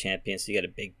 Still Leaf Champion, so you got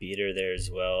a big beater there as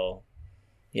well.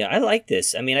 Yeah, I like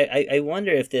this. I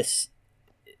wonder if this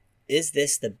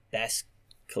the best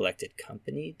collected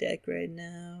company deck right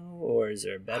now, or is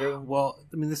there a better one? Well,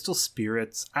 there's still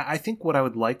spirits. I think what I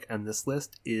would like on this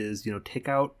list is, take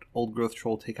out Old Growth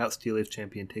Troll, take out Steel Leaf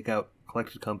Champion, take out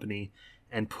Collected Company,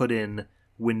 and put in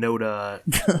Winota,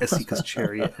 Esika's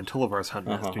Chariot, and Tullivar's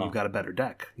Huntmaster, and you've got a better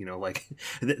deck.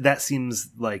 That seems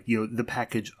like, the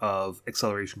package of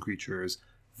Acceleration Creatures,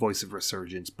 Voice of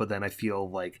Resurgence, but then I feel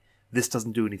like this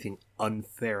doesn't do anything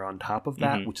unfair on top of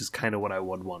that, which is kind of what I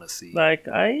would want to see. Like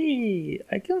I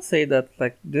can say that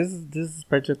like this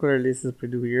particular list is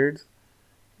pretty weird,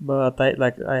 but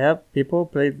I have people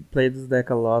play this deck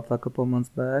a lot a couple months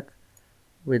back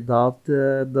without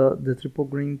the triple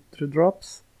green 3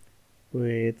 drops,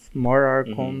 with more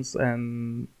Archons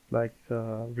and like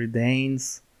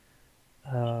Redains,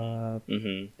 and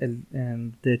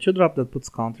the 2 drop that puts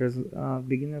counters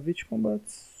beginning of each combat,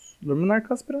 Luminarch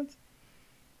Aspirant.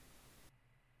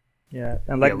 Yeah,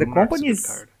 and like the company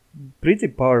is pretty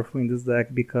powerful in this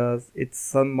deck because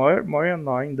it's more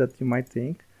annoying that you might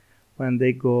think when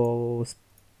they go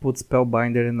put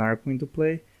Spellbinder and Arco into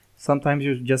play. Sometimes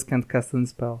you just can't cast any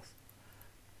spells.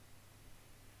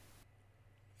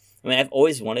 I mean, I've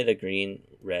always wanted a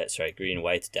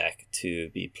green-white deck to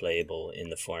be playable in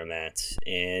the format,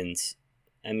 and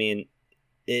I mean,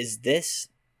 is this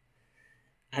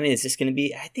going to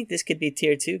be... I think this could be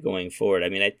tier 2 going forward. I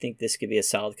mean, I think this could be a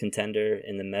solid contender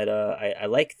in the meta. I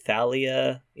like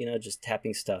Thalia, just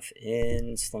tapping stuff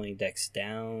in, slowing decks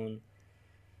down.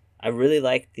 I really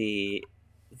like the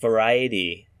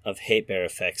variety of hate bear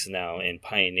effects now in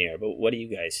Pioneer, but what do you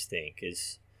guys think?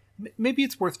 Maybe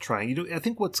it's worth trying. I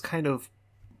think what's kind of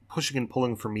pushing and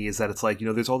pulling for me is that it's like,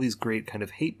 there's all these great kind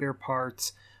of hate bear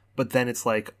parts, but then it's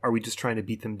like, are we just trying to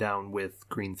beat them down with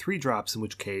green 3-drops, in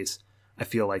which case I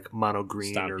feel like mono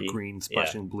green or green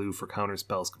splashing blue for counter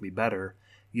spells could be better.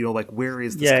 Like, where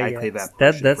is the Skyclave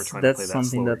apparition if we're trying to play that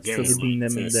something slower that game? should be in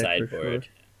the deck for sure.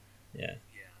 Yeah.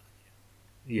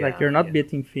 Like, you're not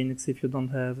beating Phoenix if you don't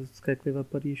have Skyclave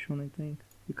apparition, I think.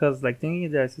 Because, like,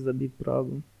 thinking this is a big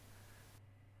problem.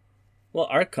 Well,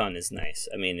 Archon is nice.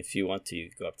 I mean, if you want to,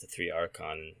 you go up to 3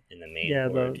 Archon in the main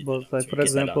board. Yeah, but like, for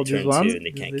example, this one,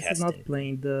 this is not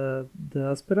playing the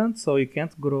Aspirant, so you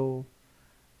can't grow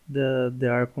the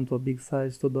Archon to a big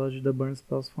size to dodge the burn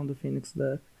spells from the Phoenix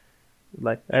deck.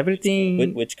 Like,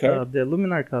 everything... Which card? The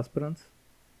Luminarch Aspirant.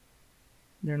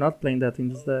 They're not playing that in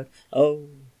this deck. Oh...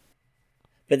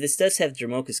 But this does have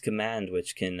Dromoka's Command,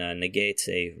 which can negate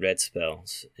a red spell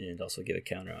and also give a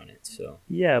counter on it. So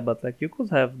yeah, but like you could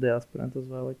have the Aspirant as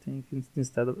well, I think,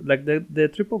 instead of like the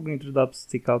triple green 3-drops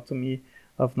stick out to me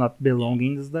of not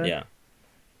belonging in this deck. Yeah.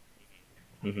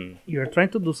 You're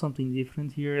trying to do something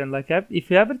different here, and like if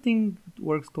everything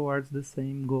works towards the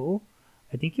same goal,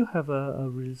 I think you have a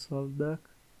really solid deck.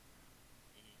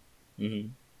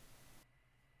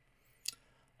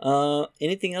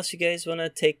 Anything else you guys want to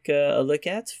take a look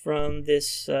at from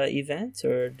this event,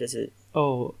 or does it?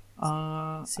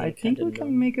 I think we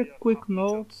can make a quick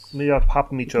note. Maybe I'll pop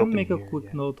them each open. Make a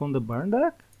quick note on the burn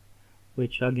deck,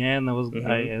 which again I was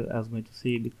going to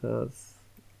see because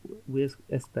we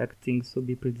expect things to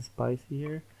be pretty spicy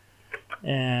here,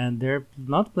 and they're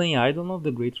not playing Idol of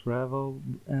the Great Revel,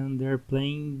 and they're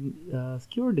playing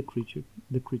Skewer the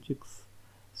Critics,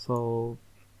 so.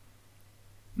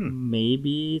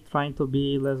 Maybe trying to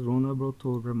be less vulnerable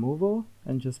to removal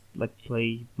and just like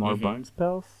play more burn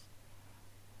spells,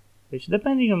 which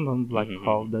depending on like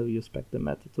how you expect the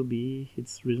meta to be,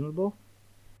 it's reasonable.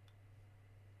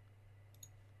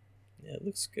 Yeah, it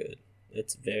looks good.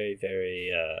 It's very,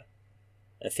 very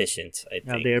efficient, I think.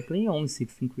 Yeah, they're playing only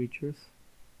 16 creatures.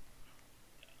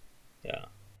 Yeah,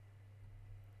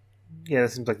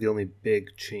 that seems like the only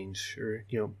big change, or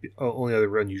only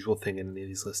other unusual thing in any of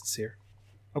these lists here.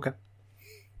 Okay.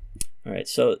 All right,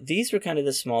 so these were kind of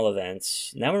the small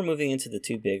events. Now we're moving into the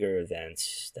 2 bigger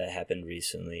events that happened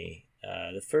recently.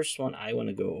 The first one I want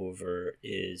to go over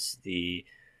is the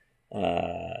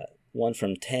one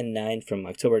from 10-9 from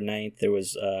October 9th. There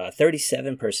was a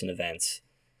 37-person event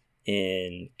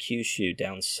in Kyushu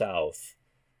down south.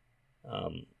 I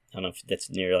don't know if that's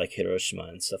near like Hiroshima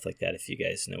and stuff like that, if you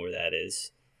guys know where that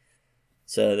is.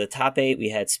 So the top 8, we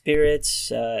had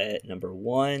Spirits at number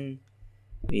 1.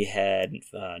 We had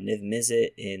Niv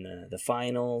Mizzet in the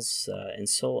finals, and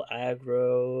Soul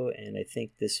Aggro, and I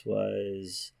think this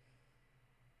was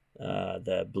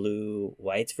the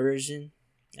blue-white version.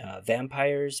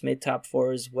 Vampires made top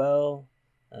 4 as well,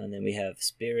 and then we have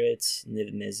Spirits,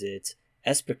 Niv Mizzet,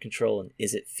 Esper Control, and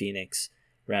Is It Phoenix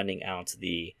rounding out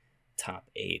the top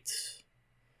 8.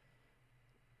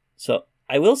 So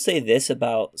I will say this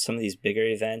about some of these bigger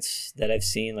events that I've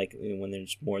seen, like when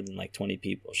there's more than like 20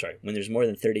 people, when there's more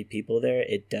than 30 people there,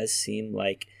 it does seem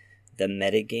like the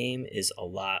metagame is a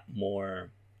lot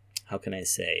more, how can I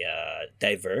say,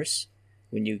 diverse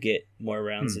when you get more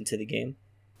rounds into the game.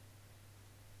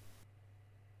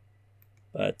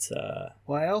 But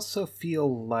well, I also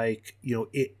feel like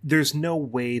there's no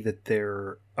way that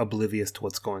they're oblivious to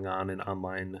what's going on in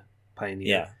online Pioneer.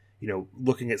 Yeah.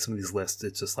 Looking at some of these lists,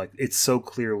 it's just like it's so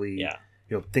clearly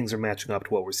things are matching up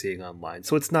to what we're seeing online.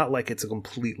 So it's not like it's a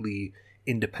completely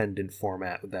independent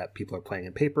format that people are playing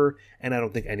in paper, and I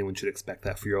don't think anyone should expect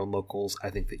that for your own locals. I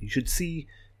think that you should see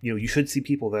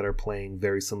people that are playing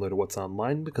very similar to what's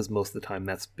online, because most of the time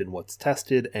that's been what's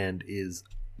tested and is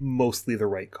mostly the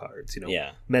right cards.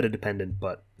 Meta dependent,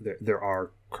 but there are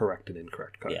correct and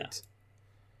incorrect cards.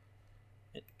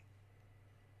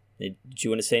 Did you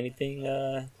want to say anything,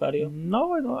 Claudio?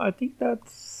 No, I don't. I think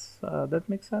that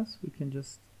makes sense. We can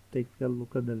just take a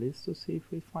look at the list to see if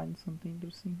we find something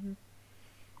interesting here.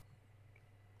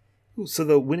 Ooh, so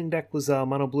the winning deck was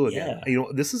mono blue again. Yeah.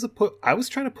 This is I was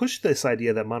trying to push this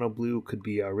idea that mono blue could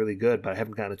be really good, but I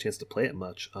haven't gotten a chance to play it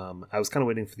much. I was kind of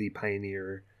waiting for the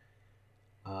Pioneer,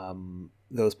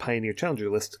 those Pioneer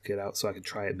Challenger lists to get out so I could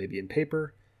try it maybe in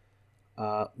paper.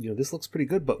 This looks pretty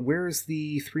good, but where's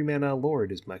the 3-mana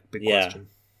Lord is my big question.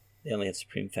 They only have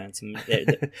Supreme Phantom.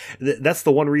 That's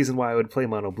the one reason why I would play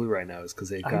mono blue right now, is because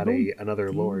they've got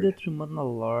another Lord. The 3-mana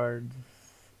Lord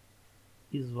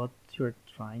is what you're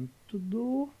trying to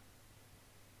do.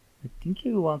 I think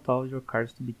you want all your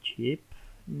cards to be cheap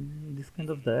in this kind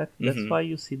of deck. That's why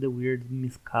you see the weird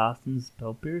miscast and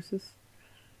spell pierces.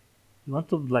 You want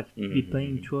to be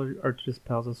playing 2 or 3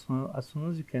 spells as soon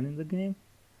as you can in the game.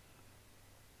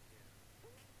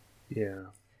 Yeah.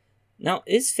 Now,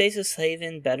 is Faceless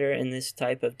Haven better in this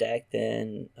type of deck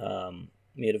than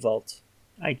Mutavault?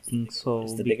 I think so,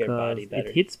 the bigger body better?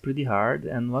 It hits pretty hard,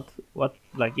 and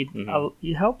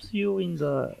it helps you in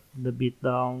the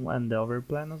beatdown and the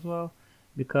overplan as well,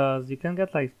 because you can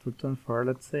get to turn 4,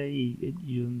 let's say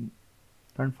you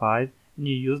turn 5 and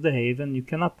you use the Haven, you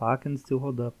can attack and still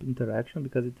hold up interaction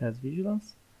because it has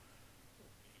vigilance.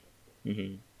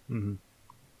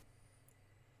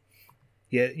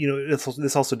 Yeah,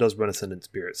 this also does run Ascendant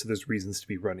Spirit, so there's reasons to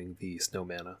be running the Snow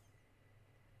Mana.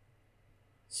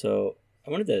 So I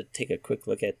wanted to take a quick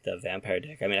look at the Vampire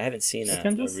deck. I mean, I haven't seen a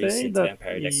recent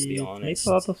Vampire deck, to be honest. It makes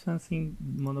a lot of sense in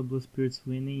Mono Blue Spirits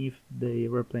winning if they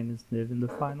were playing Sniv in the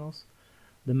finals.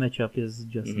 The matchup is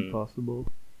just impossible.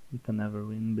 You can never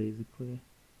win, basically.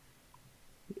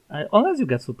 Unless you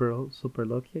get super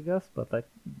lucky, I guess, but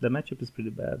the matchup is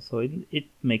pretty bad, so it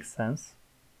makes sense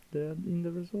in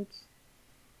the results.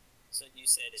 So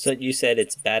you said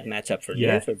it's bad matchup for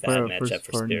Nerf or bad matchup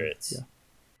for Spirits? Yeah.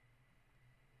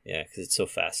 Yeah, because it's so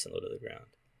fast and low to the ground.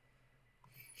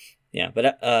 Yeah,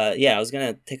 but I was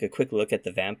going to take a quick look at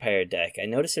the Vampire deck. I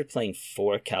noticed they're playing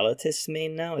 4 Calatus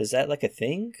main now. Is that a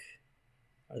thing?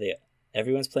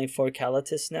 Everyone's playing 4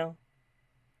 Calatus now?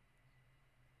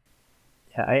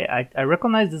 Yeah, I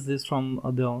recognize this from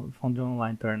the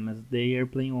online tournaments. They are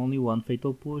playing only 1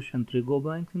 Fatal Push and 3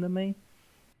 Goblins in the main.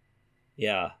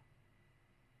 Yeah.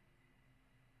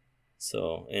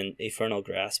 So, and Infernal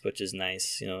Grasp, which is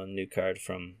nice, a new card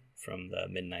from the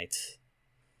Midnight.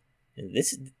 And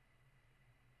this,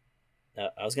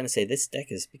 I was going to say, this deck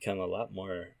has become a lot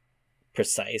more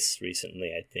precise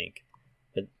recently, I think.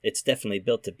 But it's definitely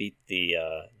built to beat the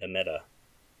meta.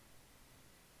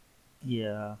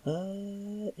 Yeah.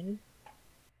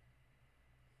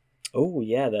 Oh,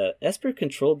 yeah, the Esper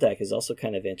Control deck is also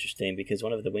kind of interesting because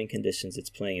one of the win conditions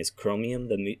it's playing is Chromium,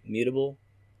 the mutable.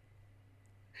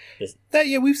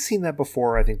 We've seen that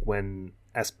before, I think, when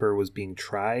Esper was being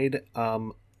tried.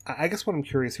 I guess what I'm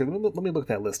curious here, let me look at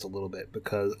that list a little bit,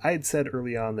 because I had said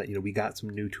early on that, we got some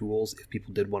new tools if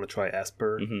people did want to try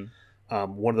Esper.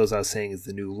 One of those I was saying is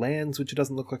the new lands, which it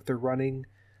doesn't look like they're running.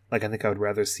 I think I would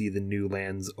rather see the new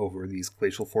lands over these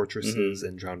Glacial Fortresses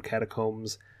and Drowned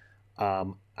Catacombs.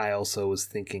 I also was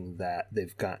thinking that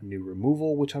they've got new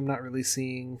removal, which I'm not really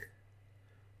seeing.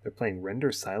 They're playing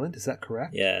Render Silent, is that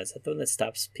correct? Yeah, is that the one that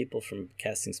stops people from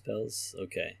casting spells?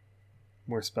 Okay.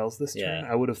 More spells this turn?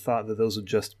 I would have thought that those would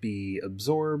just be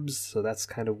absorbs, so that's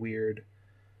kind of weird.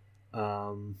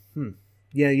 Yeah,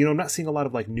 I'm not seeing a lot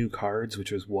of new cards,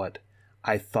 which is what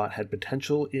I thought had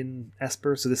potential in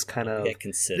Esper, so this kind of...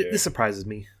 This surprises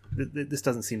me. This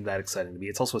doesn't seem that exciting to me.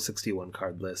 It's also a 61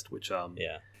 card list, which I'm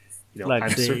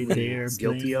certainly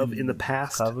guilty of in the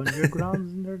past. Scavenger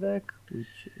Grounds in their deck, which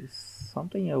is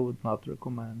something I would not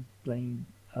recommend, playing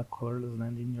a colorless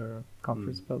land in your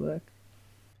comfort spell deck.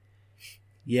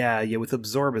 Yeah, with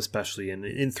Absorb especially, and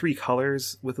in 3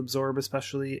 colors with Absorb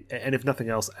especially, and if nothing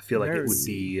else, I feel like it would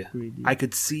be... Greedy. I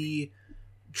could see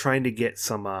trying to get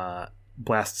some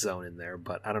Blast Zone in there,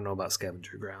 but I don't know about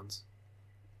Scavenger Grounds.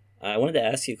 I wanted to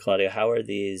ask you, Claudio, how are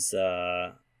these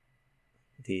Niv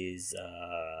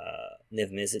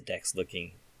Mizzet decks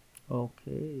looking?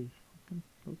 Okay,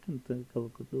 we can take a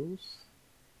look at those.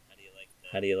 How do you like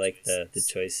How do you like the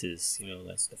choices?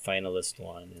 That's the finalist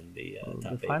one and the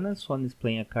top The 8 one. finalist one is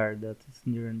playing a card that is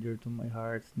near and dear to my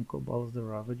heart, Nicobal's the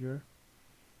Ravager.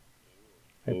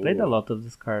 I played a lot of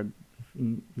this card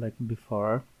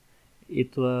before.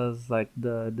 It was like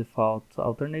the default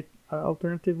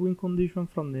alternative win condition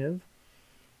from Niv.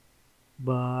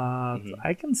 But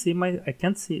I can't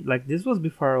see like this was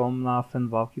before Omnath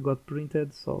and Valky got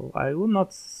printed, so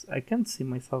I can't see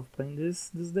myself playing this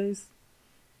these days.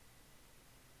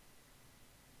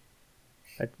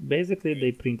 Like basically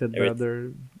they printed the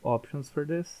other options for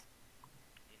this.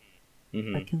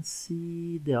 I can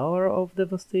see the Hour of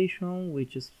Devastation,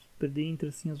 which is pretty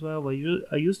interesting as well.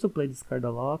 I used to play this card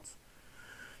a lot.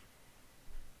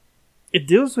 It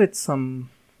deals with some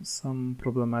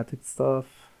problematic stuff,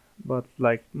 but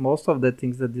like most of the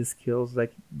things that this kills,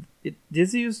 like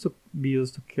this used to be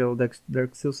used to kill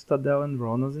Darksteel Citadel and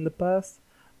Ronas in the past,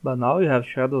 but now you have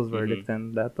Shadow's Verdict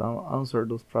and that answer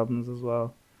those problems as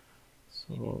well.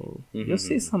 So you'll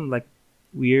see some like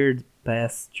weird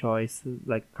past choices,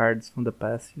 like cards from the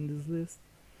past in this list.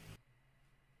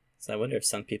 So I wonder if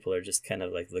some people are just kind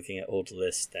of like looking at old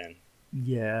lists and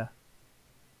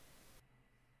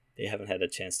they haven't had a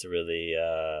chance to really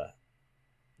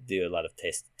do a lot of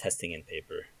testing in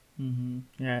paper.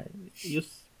 Yeah,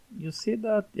 you see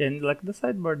that, and like the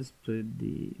sideboard is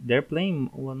pretty. They're playing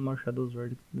one more Shadow's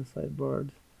Verdict in the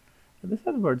sideboard. The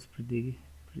sideboard's pretty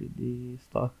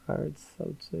stock cards, I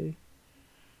would say.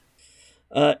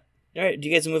 All right, do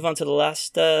you guys move on to the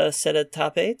last set of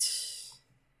top 8s?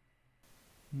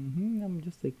 I'm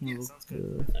just taking a look.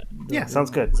 Sounds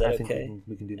good. Is that I think okay?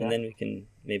 we can do that. And then we can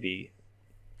maybe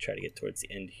try to get towards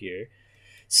the end here.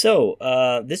 So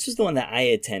this was the one that I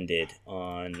attended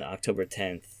on October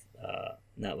 10th,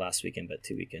 not last weekend, but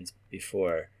 2 weekends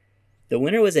before. The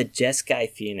winner was a Jeskai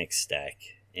Phoenix deck.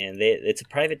 And it's a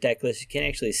private deck list. You can't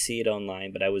actually see it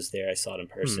online, but I was there. I saw it in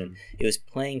person. It was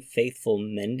playing Faithful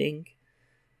Mending,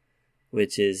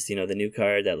 which is, the new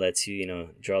card that lets you,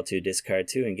 draw 2, discard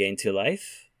 2, and gain 2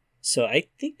 life. So I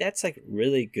think that's like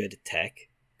really good tech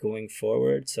going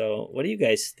forward. So what do you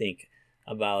guys think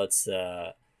about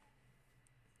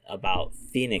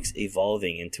Phoenix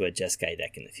evolving into a Jeskai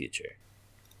deck in the future?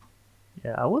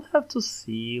 Yeah, I would have to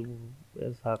see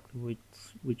exactly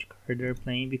which card they're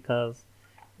playing, because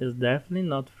it's definitely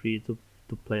not free to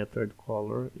play a third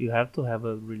color. You have to have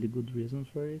a really good reason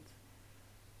for it.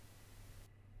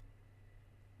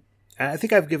 I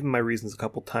think I've given my reasons a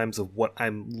couple times of what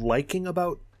I'm liking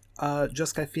about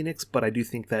Jeskai Phoenix, but I do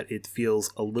think that it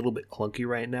feels a little bit clunky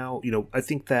right now. I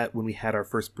think that when we had our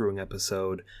first brewing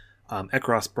episode,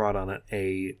 Ekros brought on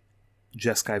a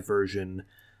Jeskai version.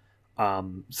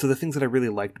 So the things that I really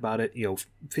liked about it,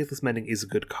 Faithless Mending is a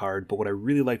good card, but what I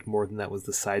really liked more than that was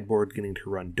the sideboard getting to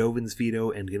run Dovin's Veto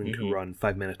and getting to run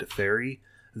 5-mana Teferi.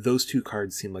 Those 2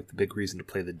 cards seem like the big reason to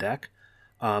play the deck.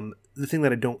 The thing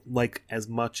that I don't like as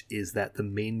much is that the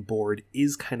main board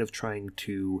is kind of trying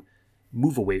to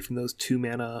move away from those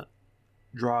 2-mana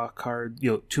draw card,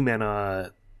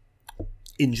 2-mana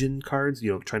engine cards,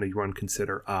 trying to run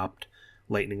Consider, Opt,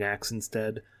 Lightning Axe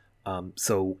instead.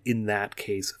 So in that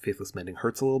case, Faithless Mending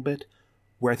hurts a little bit.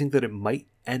 Where I think that it might,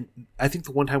 and I think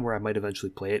the one time where I might eventually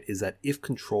play it is that if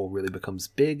control really becomes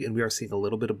big, and we are seeing a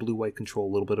little bit of blue-white control,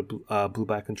 a little bit of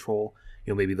blue-black control,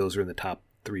 maybe those are in the top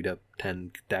 3 to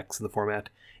 10 decks in the format.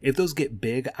 If those get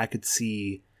big, I could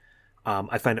see,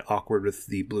 I find it awkward with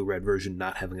the blue-red version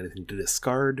not having anything to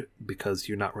discard, because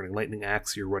you're not running Lightning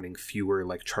Axe, you're running fewer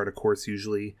like Charter Course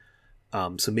usually.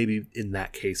 So maybe in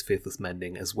that case, Faithless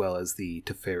Mending, as well as the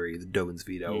Teferi, the Dovin's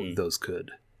Veto, those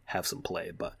could have some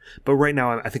play. But right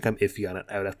now, I think I'm iffy on it.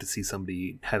 I would have to see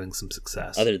somebody having some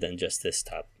success. Other than just this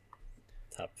top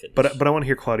finish. But I want to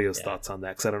hear Claudio's thoughts on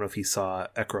that, because I don't know if he saw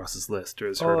Ekros's list or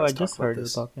has heard us talk about this. I just heard you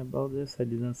talking about this. I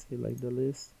didn't see like the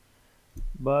list.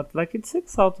 But like it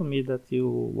sticks out to me that you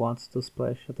want to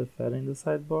splash a Teferi in the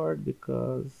sideboard,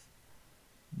 because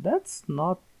that's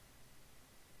not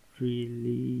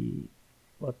really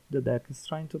what the deck is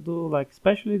trying to do, like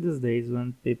especially these days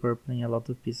when people are playing a lot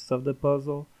of pieces of the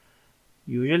puzzle.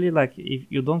 Usually, like, if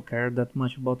you don't care that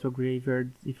much about your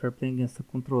graveyard if you're playing against a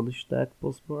controlish deck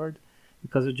post board,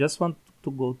 because you just want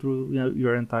to go through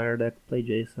your entire deck, play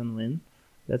Jason, win.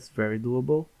 That's very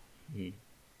doable.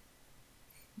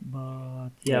 But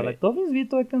yeah, like Dovin's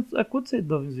Veto, I could say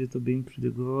Dovin's Veto being pretty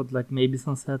good. Like maybe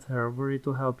Sunset Heraldry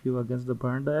to help you against the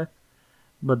burn deck.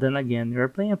 But then again, you're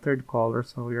playing a third color,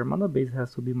 so your mana base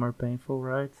has to be more painful,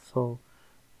 right? So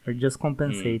you're just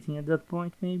compensating at that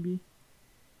point, maybe.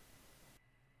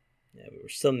 Yeah, but we're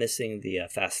still missing the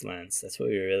fast lands. That's what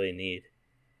we really need.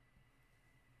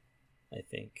 I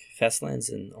think Fastlands,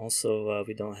 and also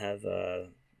we don't have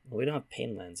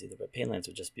Painlands either. But Painlands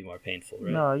would just be more painful,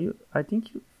 right? No, I think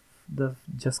the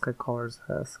Jeskai Colors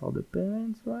has all the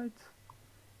painlands, right?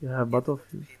 You have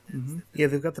Battlefield. Mm-hmm. Yeah,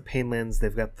 they've got the Painlands.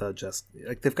 They've got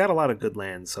they've got a lot of good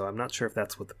lands. So I'm not sure if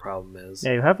that's what the problem is.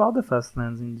 Yeah, you have all the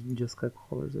Fastlands in Jeskai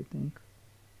Colors, I think.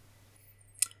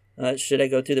 Should I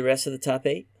go through the rest of the top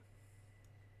 8?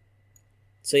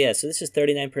 So this is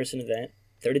 39-person event.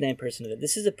 39-person event.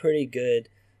 This is a pretty good,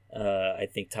 I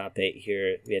think, top 8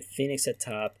 here. We had Phoenix at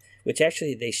top, which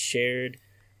actually they shared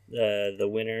the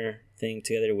winner thing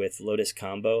together with Lotus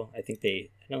Combo. I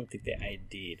don't think they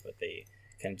ID'd, but they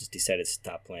kind of just decided to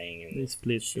stop playing and they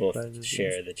split both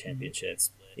share the championships.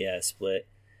 Mm-hmm. Yeah, split.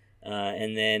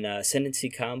 And then Ascendancy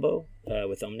Combo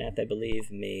with Omnath, I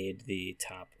believe, made the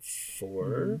top 4.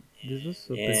 Mm-hmm. This was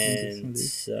super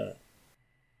interesting.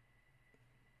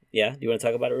 Yeah, do you want to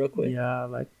talk about it real quick?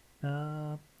 Yeah,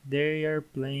 they are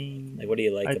playing. Like, what do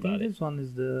you like about it? I think this one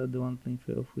is the one playing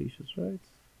Fail of Wishes, right?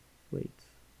 Wait,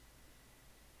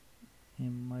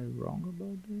 am I wrong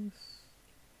about this?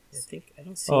 I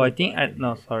don't see.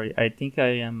 I think I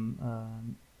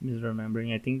am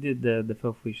misremembering. I think the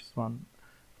Fail of Wishes one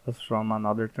was from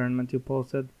another tournament you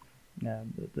posted. Yeah,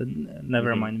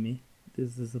 never mind me.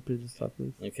 This is a pretty stock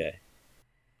list. Okay.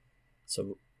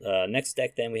 So next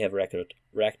deck then we have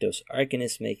Rakdos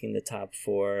Arcanist making the top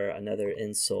 4. Another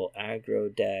Insult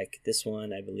aggro deck. This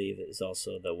one I believe is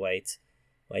also the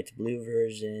white-blue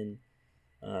version.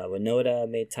 Winota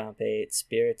made top 8.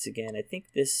 Spirits again. I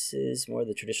think this is more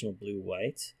the traditional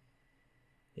blue-white.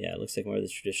 Yeah, it looks like more of the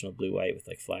traditional blue-white with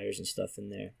like flyers and stuff in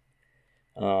there.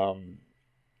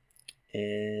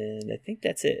 And I think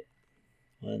that's it.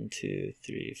 1, 2,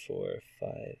 3, 4,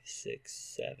 5, 6,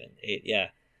 7, 8. Yeah,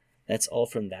 that's all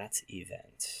from that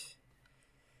event.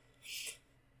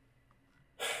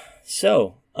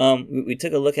 So, we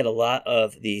took a look at a lot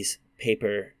of these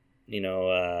paper,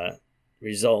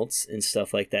 results and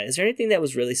stuff like that. Is there anything that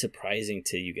was really surprising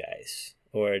to you guys?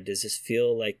 Or does this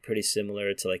feel like pretty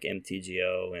similar to like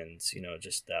MTGO and,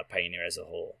 just Pioneer as a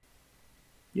whole?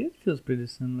 Yeah, it feels pretty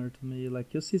similar to me.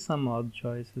 Like, you'll see some odd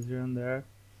choices here and there,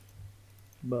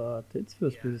 but it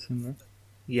feels pretty similar.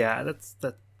 Yeah,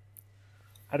 that.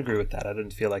 I'd agree with that. I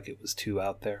didn't feel like it was too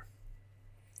out there.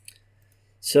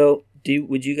 So,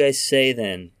 would you guys say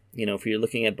then, if you're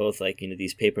looking at both like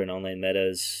these paper and online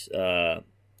metas,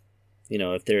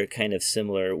 if they're kind of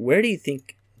similar, where do you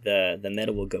think the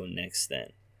meta will go next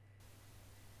then?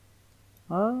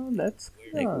 That's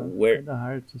kind of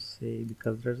hard to say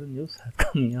because there's a new set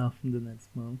coming out in the next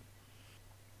month.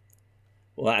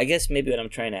 Well, I guess maybe what I'm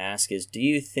trying to ask is, do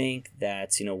you think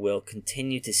that we'll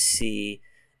continue to see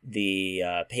the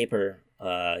paper,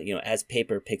 as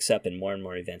paper picks up and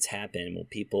more events happen, will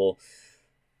people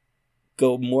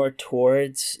go more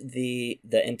towards the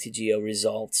MTGO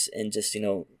results and just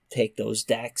take those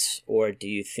decks, or do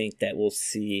you think that we'll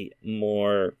see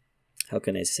more, how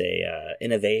can I say,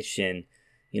 innovation,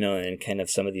 and kind of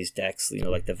some of these decks,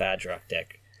 like the Vadrock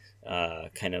deck,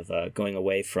 kind of going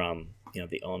away from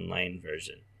the online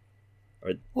version?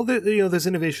 Well, there's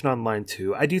innovation online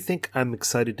too. I do think I'm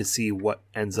excited to see what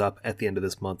ends up at the end of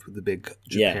this month with the big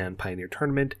Japan Pioneer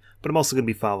tournament, but I'm also going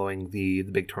to be following the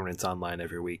big tournaments online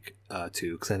every week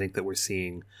too, because I think that we're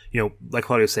seeing, like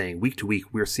Claudio was saying, week to week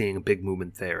we're seeing a big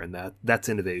movement there, and that's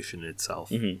innovation in itself.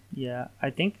 Mm-hmm. Yeah, I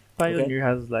think Pioneer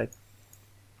has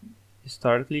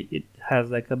historically it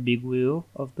has a big wheel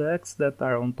of decks that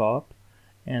are on top,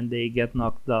 and they get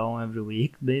knocked down every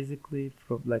week, basically,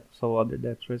 from so other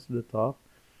decks race to the top.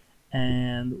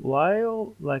 And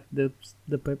while the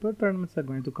paper tournaments are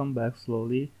going to come back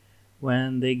slowly,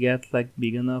 when they get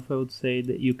big enough, I would say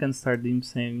that you can start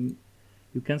seeing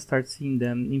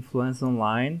them influence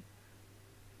online.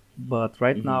 But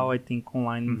right now, I think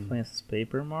online influences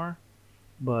paper more.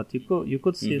 But you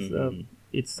could see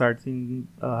it starting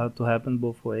to happen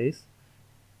both ways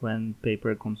when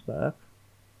paper comes back.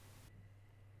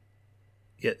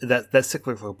 Yeah, that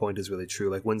cyclical point is really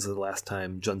true. Like, when's the last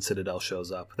time Jund Citadel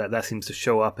shows up? That seems to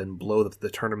show up and blow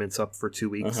the tournaments up for 2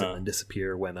 weeks and then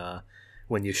disappear when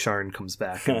Yasharn comes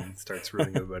back and starts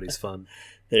ruining everybody's fun.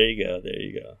 There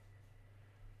you go.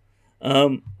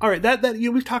 All right, that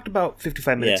we've talked about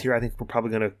 55 minutes here. I think we're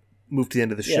probably going to move to the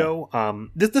end of the show.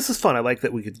 This is fun. I like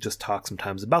that we could just talk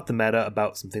sometimes about the meta,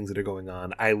 about some things that are going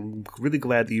on. I'm really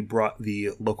glad that you brought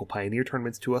the local Pioneer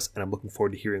tournaments to us, and I'm looking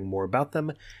forward to hearing more about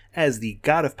them as the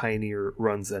God of Pioneer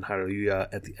runs in Hallelujah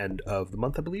at the end of the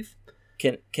month, I believe.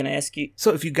 Can I ask you?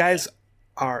 So if you guys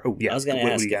are... Oh, yeah. I was going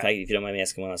to ask, if you don't mind me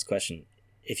asking one last question.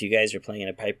 If you guys are playing in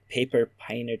a paper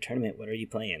Pioneer tournament, what are you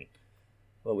playing?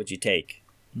 What would you take?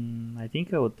 I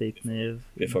think I would take Niv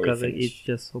Before because we finish. it's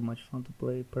just so much fun to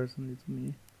play personally to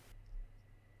me.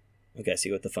 Okay, so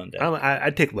you with the fun deck.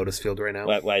 I'd take Lotus Field right now.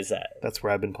 Why is that? That's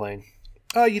where I've been playing.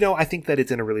 I think that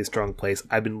it's in a really strong place.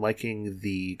 I've been liking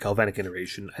the Galvanic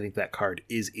Iteration. I think that card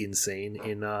is insane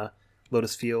in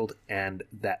Lotus Field, and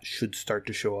that should start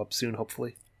to show up soon,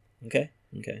 hopefully. Okay.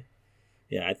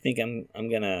 Yeah, I think I'm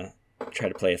gonna try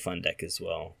to play a fun deck as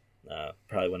well.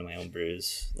 Probably one of my own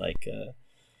brews, like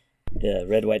the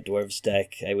Red White Dwarves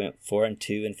deck. I went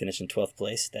 4-2 and finished in 12th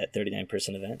place at that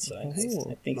 39% event. So I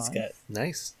think nice. It's got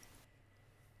nice.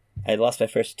 I lost my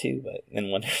first 2, but then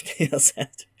won everything else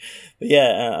after. But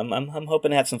yeah, I'm hoping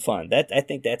to have some fun. I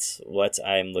think that's what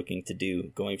I'm looking to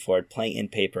do going forward. Playing in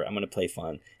paper, I'm going to play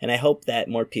fun, and I hope that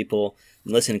more people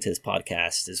listening to this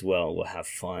podcast as well will have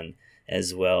fun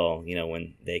as well.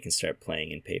 When they can start playing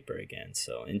in paper again.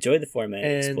 So enjoy the format,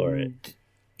 and explore it.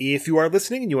 If you are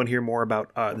listening and you want to hear more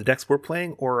about the decks we're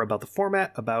playing, or about the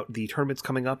format, about the tournaments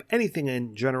coming up, anything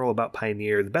in general about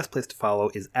Pioneer, the best place to follow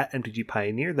is at MTG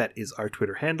Pioneer. That is our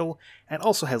Twitter handle, and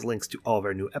also has links to all of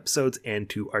our new episodes and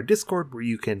to our Discord, where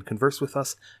you can converse with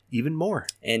us even more.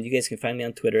 And you guys can find me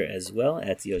on Twitter as well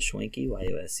at Yoshwenky,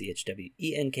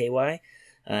 YOSCHWENKY.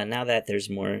 Now that there's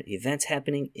more events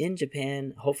happening in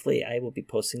Japan, hopefully I will be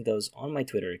posting those on my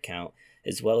Twitter account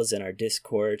as well as in our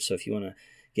Discord. So if you want to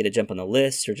get a jump on the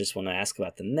list or just want to ask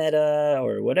about the meta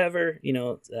or whatever,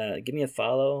 give me a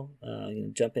follow,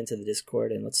 jump into the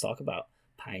Discord and let's talk about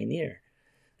Pioneer.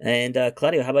 And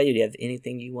Claudio, how about you? Do you have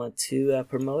anything you want to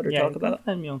promote or talk about? You can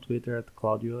find me on Twitter at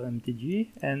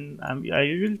ClaudioMTG, and I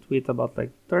usually tweet about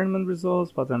tournament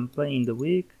results, what I'm playing in the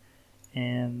week,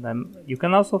 and you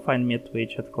can also find me at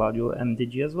Twitch at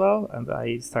ClaudioMTG as well, and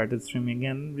I started streaming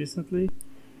again recently,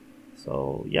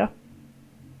 so yeah.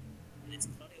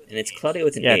 And it's Claudio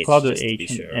with an H. Yeah, Claudio H, H,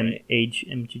 sure, and right? H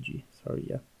MTG. Sorry,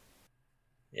 yeah.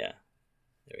 Yeah,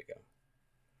 there we go.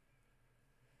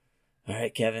 All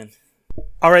right, Kevin.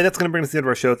 All right, that's going to bring us to the end of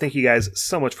our show. Thank you guys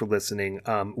so much for listening.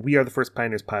 We are the First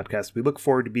Pioneers podcast. We look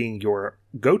forward to being your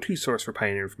go-to source for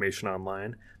Pioneer information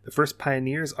online. The First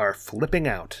Pioneers are flipping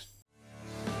out.